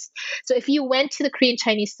stigmatized. So if you went to the Korean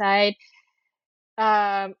Chinese side,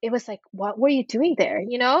 it was like, what were you doing there?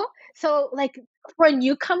 You know? So like for a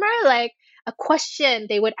newcomer, like a question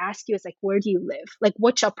they would ask you is like, where do you live? Like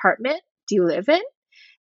which apartment do you live in?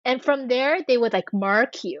 And from there, they would like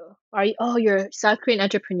mark you. Are you, oh, you're a South Korean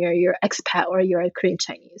entrepreneur, you're expat, or you're a Korean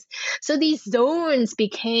Chinese. So these zones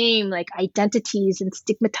became like identities and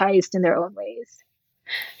stigmatized in their own ways.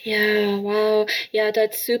 Yeah, wow. Yeah,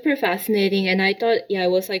 that's super fascinating. And I thought, yeah,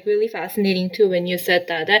 it was like really fascinating too when you said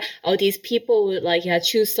that all these people would like, yeah,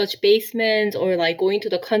 choose such basements or like going to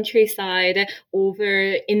the countryside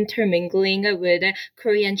over intermingling with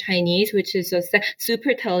Korean Chinese, which is just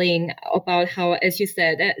super telling about how, as you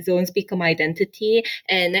said, zones become identity.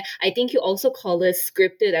 And I think you also call it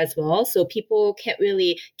scripted as well. So people can't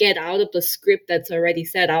really get out of the script that's already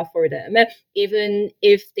set out for them, even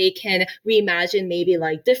if they can reimagine maybe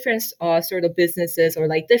like different sort of businesses or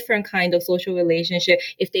like different kind of social relationship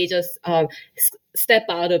if they just step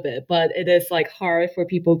out of it. But it is like hard for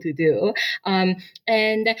people to do.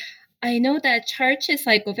 And I know that church is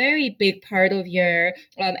like a very big part of your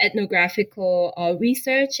ethnographical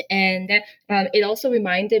research, and it also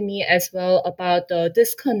reminded me as well about the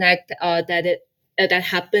disconnect that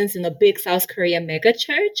happens in a big South Korean mega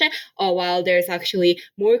church, while there's actually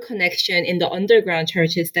more connection in the underground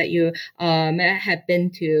churches that you have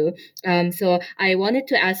been to. So I wanted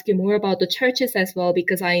to ask you more about the churches as well,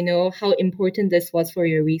 because I know how important this was for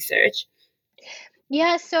your research.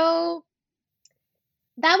 Yeah, so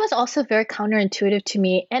that was also very counterintuitive to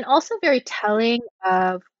me and also very telling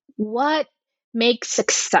of what makes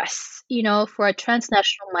success, for a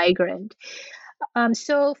transnational migrant.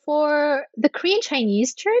 So for the Korean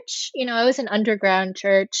Chinese church, it was an underground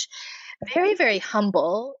church, very, very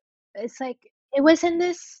humble. It's like it was in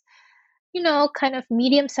this, kind of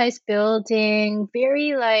medium-sized building,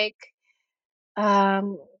 very like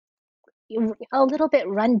um a little bit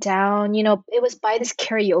run down. It was by this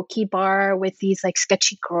karaoke bar with these like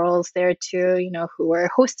sketchy girls there too, who were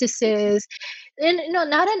hostesses, and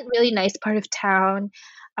not a really nice part of town.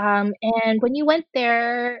 And when you went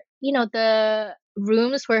there, the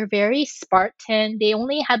rooms were very Spartan. They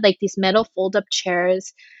only had like these metal fold-up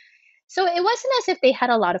chairs, so it wasn't as if they had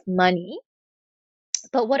a lot of money.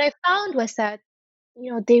 But what I found was that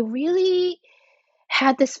they really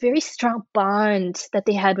had this very strong bond that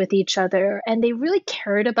they had with each other, and they really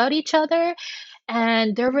cared about each other,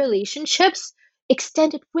 and their relationships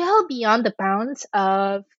extended well beyond the bounds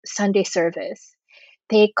of Sunday service.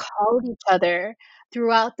 They called each other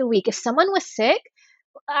throughout the week. If someone was sick,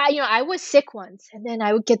 I was sick once, and then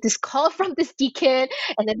I would get this call from this deacon,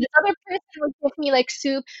 and then this other person would give me like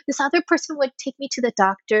soup. This other person would take me to the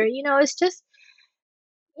doctor. It's just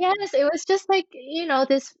yes, it was just like,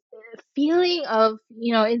 this feeling of,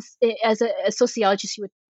 as a sociologist, you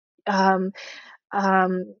would um,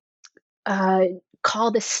 uh,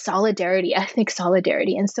 call this solidarity, ethnic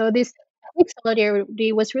solidarity. And so this ethnic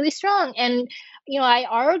solidarity was really strong. And, I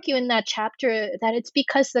argue in that chapter that it's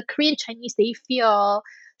because the Korean Chinese, they feel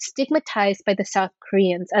stigmatized by the South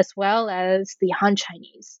Koreans as well as the Han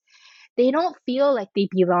Chinese. They don't feel like they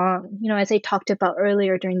belong, as I talked about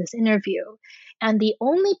earlier during this interview. And the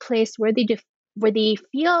only place where where they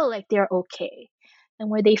feel like they're okay and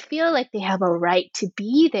where they feel like they have a right to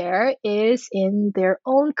be there is in their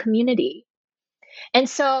own community. And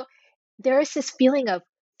so there's this feeling of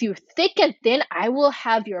through thick and thin, I will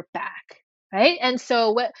have your back, right? And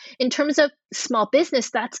so in terms of small business,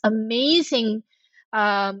 that's amazing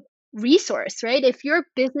resource, right? If your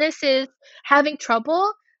business is having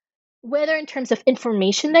trouble, whether in terms of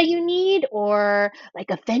information that you need or like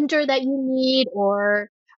a vendor that you need or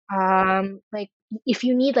like if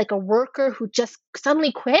you need like a worker who just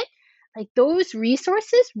suddenly quit, like those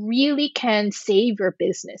resources really can save your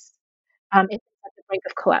business if it's at the brink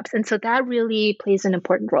of collapse. And so that really plays an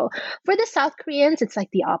important role. For the South Koreans, it's like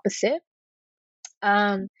the opposite.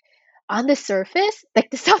 Um, on the surface,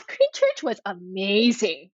 like the South Korean church was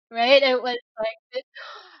amazing, right? It was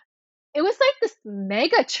like this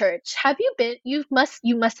mega church. Have you been? You must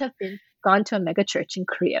have been gone to a mega church in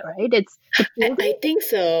Korea, right? It's the I building. think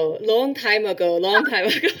so. Long time ago. Long time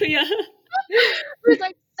ago. Yeah. There's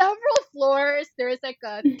like several floors. There's like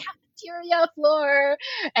a cafeteria floor,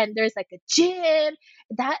 and there's like a gym.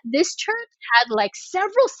 That this church had like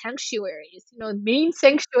several sanctuaries. Main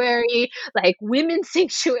sanctuary, like women's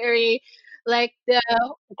sanctuary, like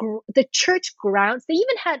the church grounds. They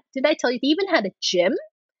even had. Did I tell you? They even had a gym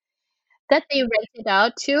that they rented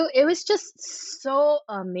out to. It was just so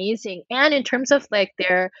amazing. And in terms of like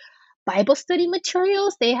their Bible study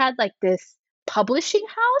materials, they had like this publishing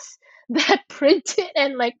house that printed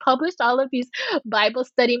and like published all of these Bible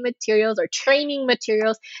study materials or training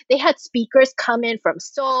materials. They had speakers come in from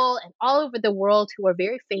Seoul and all over the world who were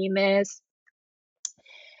very famous.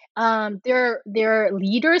 Their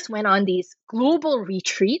leaders went on these global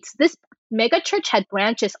retreats. This mega church had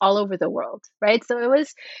branches all over the world, right? So it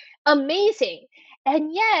was amazing.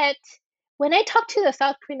 And yet, when I talked to the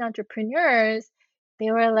South Korean entrepreneurs,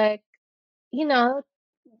 they were like, you know,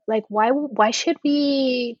 like why should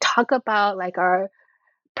we talk about like our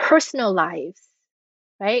personal lives,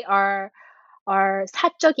 right? Our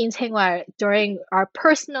사적인 생활 during our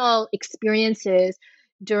personal experiences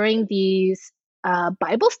during these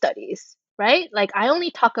Bible studies, right? Like I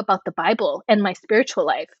only talk about the Bible and my spiritual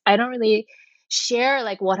life. I don't really share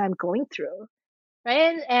like what I'm going through,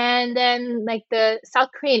 right? And then like the South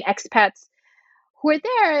Korean expats who were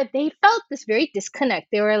there, they felt this very disconnect.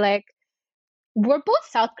 They were like, we're both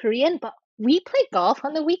South Korean, but we play golf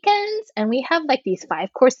on the weekends and we have like these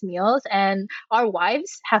 5-course meals, and our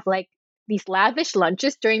wives have like these lavish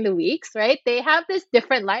lunches during the weeks, right? They have this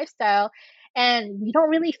different lifestyle, and we don't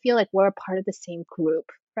really feel like we're a part of the same group,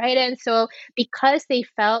 right? And so, because they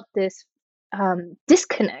felt this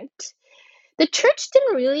disconnect, the church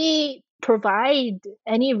didn't really provide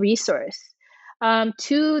any resource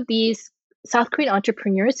to these South Korean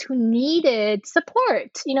entrepreneurs who needed support.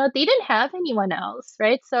 They didn't have anyone else,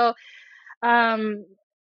 right? So um,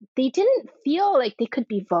 they didn't feel like they could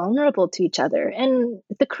be vulnerable to each other. And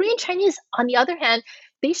the Korean Chinese, on the other hand,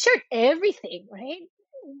 they shared everything, right?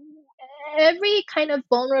 Every kind of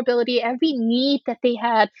vulnerability, every need that they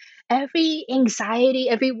had, every anxiety,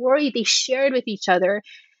 every worry they shared with each other.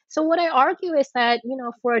 So what I argue is that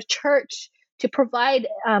for a church to provide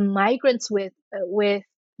migrants with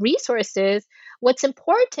resources, what's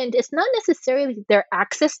important is not necessarily their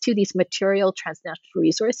access to these material transnational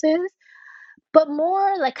resources, but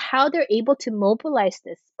more like how they're able to mobilize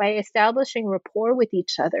this by establishing rapport with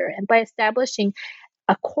each other and by establishing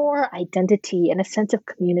a core identity and a sense of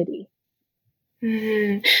community.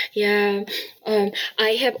 Yeah, I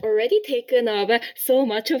have already taken up so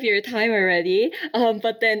much of your time already.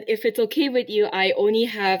 But then if it's okay with you, I only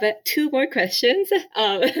have 2 more questions.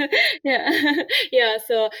 Yeah, yeah.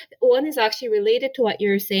 So one is actually related to what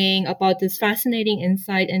you're saying about this fascinating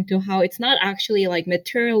insight into how it's not actually like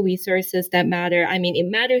material resources that matter. I mean, it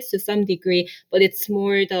matters to some degree, but it's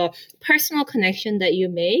more the personal connection that you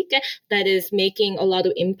make that is making a lot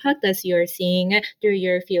of impact as you're seeing through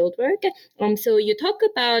your fieldwork. So you talk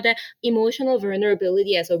about emotional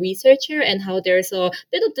vulnerability as a researcher and how there's a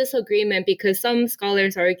bit of disagreement because some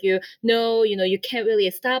scholars argue, no, you can't really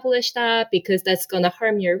establish that because that's going to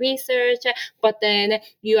harm your research. But then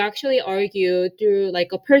you actually argue through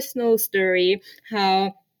like a personal story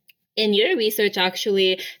how in your research,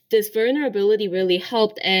 actually, this vulnerability really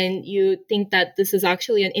helped, and you think that this is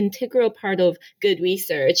actually an integral part of good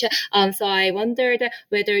research. So I wondered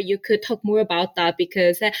whether you could talk more about that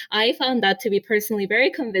because I found that to be personally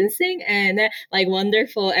very convincing and like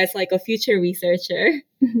wonderful as like a future researcher.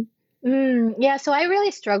 Yeah, so I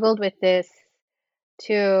really struggled with this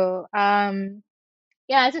too. Yeah,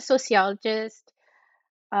 as a sociologist,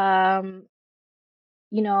 um,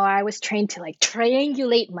 I was trained to like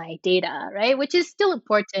triangulate my data, right? Which is still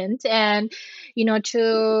important. And,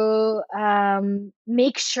 to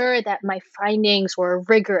make sure that my findings were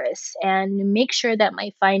rigorous and make sure that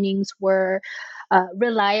my findings were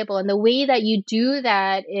reliable. And the way that you do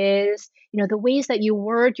that is, the ways that you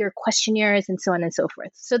word your questionnaires and so on and so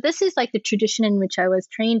forth. So this is like the tradition in which I was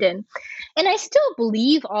trained in. And I still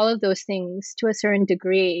believe all of those things to a certain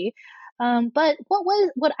degree. But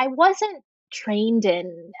what I wasn't trained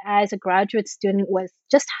in as a graduate student was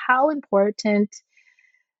just how important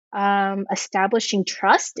establishing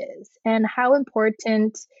trust is and how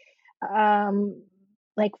important um,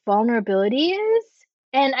 like vulnerability is.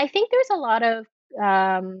 And I think there's a lot of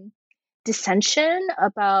dissension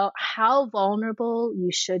about how vulnerable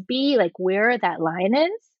you should be, like where that line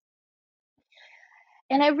is.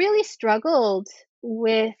 And I really struggled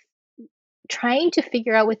with trying to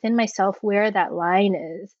figure out within myself where that line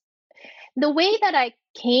is. The way that I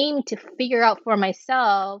came to figure out for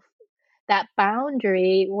myself that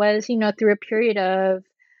boundary was, through a period of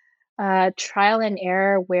trial and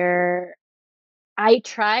error where I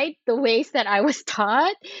tried the ways that I was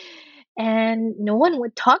taught and no one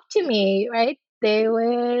would talk to me, right? They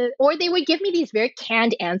would give me these very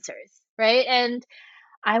canned answers, right? And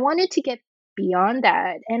I wanted to get beyond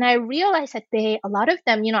that. And I realized that a lot of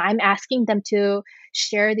them, I'm asking them to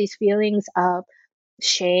share these feelings of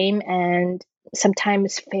shame and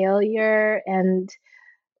sometimes failure and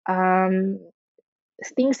um,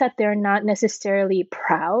 things that they're not necessarily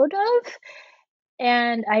proud of.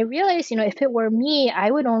 And I realized, if it were me,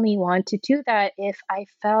 I would only want to do that if I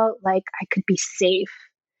felt like I could be safe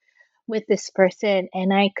with this person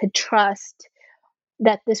and I could trust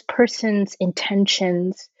that this person's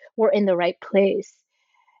intentions were in the right place.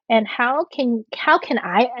 And how can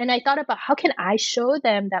I, and I thought about how can I show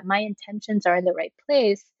them that my intentions are in the right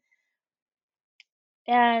place?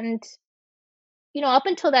 And up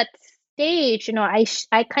until that stage,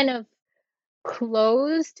 I kind of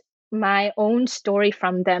closed my own story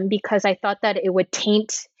from them because I thought that it would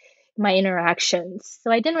taint my interactions.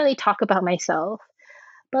 So I didn't really talk about myself.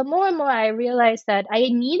 But more and more, I realized that I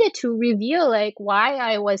needed to reveal like why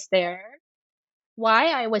I was there, why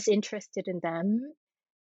I was interested in them,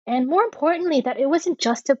 and more importantly, that it wasn't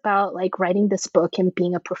just about like writing this book and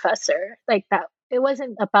being a professor. Like that, it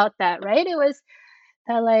wasn't about that, right? It was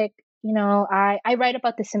that like, I write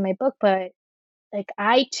about this in my book, but like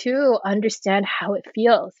I too understand how it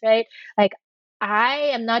feels, right? Like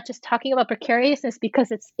I am not just talking about precariousness because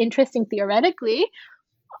it's interesting theoretically,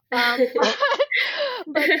 but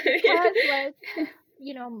because like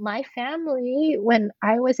my family when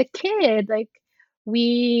I was a kid, like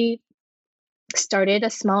we started a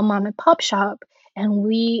small mom and pop shop, and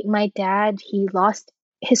my dad, he lost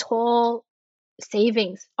his whole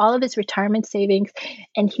savings, all of his retirement savings,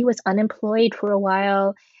 and he was unemployed for a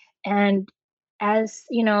while. And as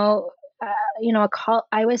I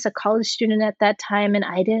was a college student at that time, and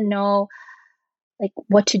I didn't know like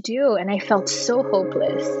what to do, and I felt so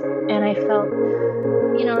hopeless, and I felt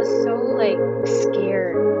so like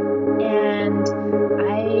scared, and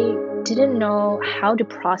I didn't know how to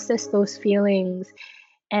process those feelings.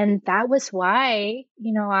 And that was why,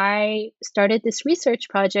 I started this research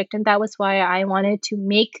project, and that was why I wanted to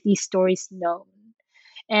make these stories known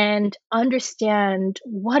and understand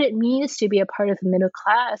what it means to be a part of the middle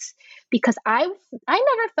class, because I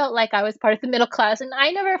never felt like I was part of the middle class, and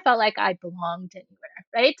I never felt like I belonged anywhere,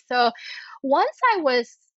 right? So once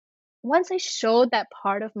I showed that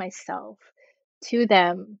part of myself to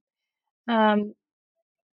them, um,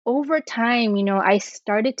 over time, I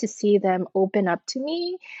started to see them open up to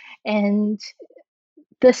me, and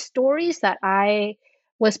the stories that I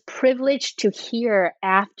was privileged to hear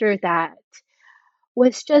after that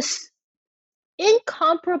was just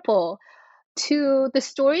incomparable to the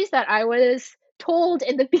stories that I was told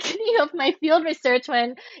in the beginning of my field research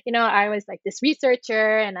when, I was like this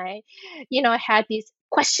researcher, and I had these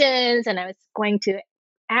questions and I was going to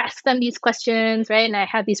ask them these questions, right? And I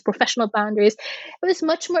had these professional boundaries. It was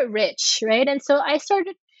much more rich, right? And so I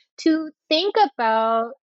started to think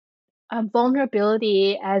about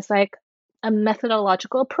vulnerability as like a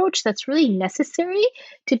methodological approach that's really necessary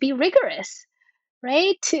to be rigorous,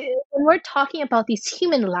 right? When we're talking about these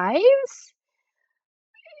human lives,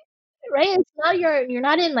 right? It's not you're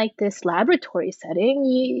not in like this laboratory setting.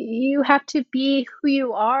 You have to be who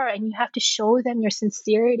you are, and you have to show them your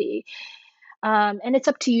sincerity. And it's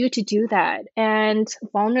up to you to do that. And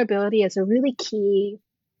vulnerability is a really key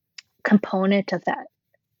component of that.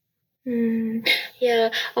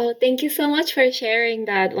 Yeah. Oh, thank you so much for sharing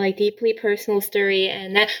that like deeply personal story.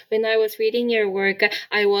 And when I was reading your work,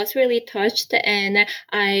 I was really touched, and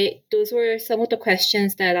those were some of the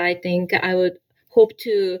questions that I think I would hope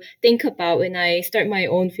to think about when I start my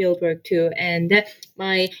own fieldwork too. And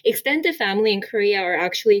my extended family in Korea are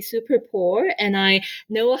actually super poor, and I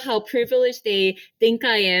know how privileged they think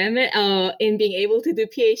I am in being able to do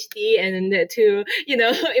PhD and to,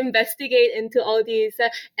 investigate into all these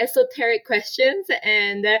esoteric questions,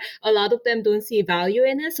 and a lot of them don't see value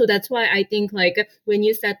in it. So that's why I think like when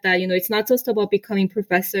you said that, it's not just about becoming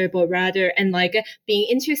professor, but rather, and like being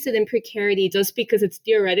interested in precarity just because it's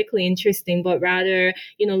theoretically interesting, but rather,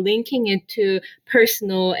 linking it to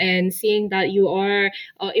personal and seeing that you are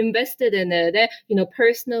invested in it,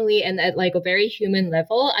 personally and at like a very human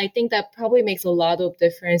level. I think that probably makes a lot of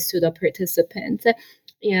difference to the participants.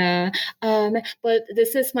 Yeah. But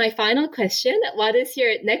this is my final question. What is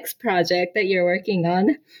your next project that you're working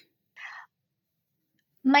on?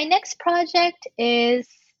 My next project is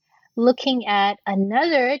looking at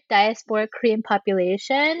another diasporic Korean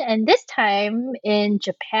population, and this time in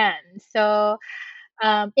Japan. So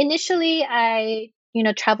initially, I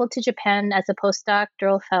traveled to Japan as a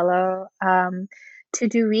postdoctoral fellow to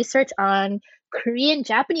do research on Korean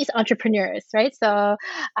Japanese entrepreneurs, right? So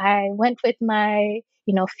I went with my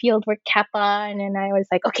fieldwork kappa, and then I was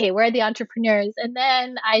like, okay, where are the entrepreneurs? And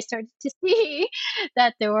then I started to see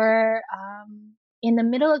that there were in the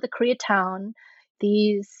middle of the Koreatown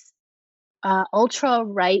these ultra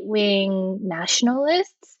right wing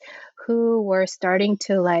nationalists who were starting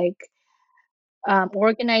to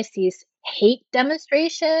organize these hate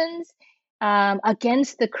demonstrations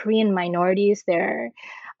against the Korean minorities there.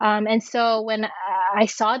 And so when I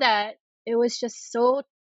saw that, it was just so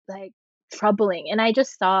like troubling, and I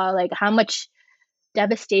just saw like how much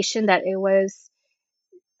devastation that it was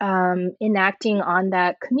enacting on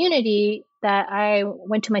that community, that I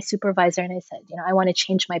went to my supervisor and I said, I want to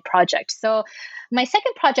change my project. So my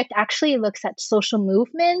second project actually looks at social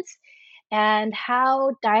movements and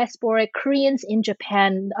how diasporic Koreans in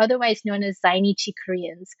Japan, otherwise known as Zainichi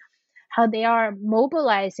Koreans, how they are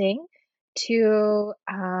mobilizing to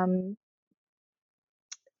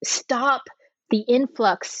stop the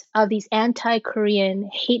influx of these anti-Korean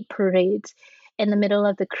hate parades in the middle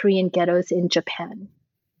of the Korean ghettos in Japan.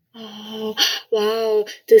 Oh, wow.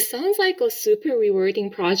 This sounds like a super rewarding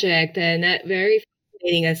project and very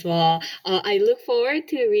fascinating as well. I look forward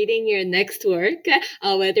to reading your next work,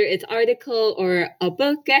 whether it's article or a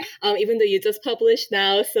book, even though you just published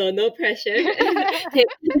now, so no pressure. Take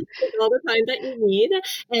all the time that you need.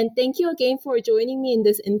 And thank you again for joining me in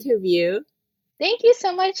this interview. Thank you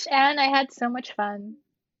so much, Anne. I had so much fun.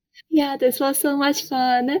 Yeah, this was so much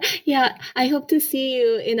fun. Yeah, I hope to see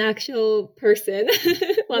you in actual person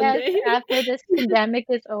one Yes, day. after this pandemic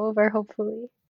is over, hopefully.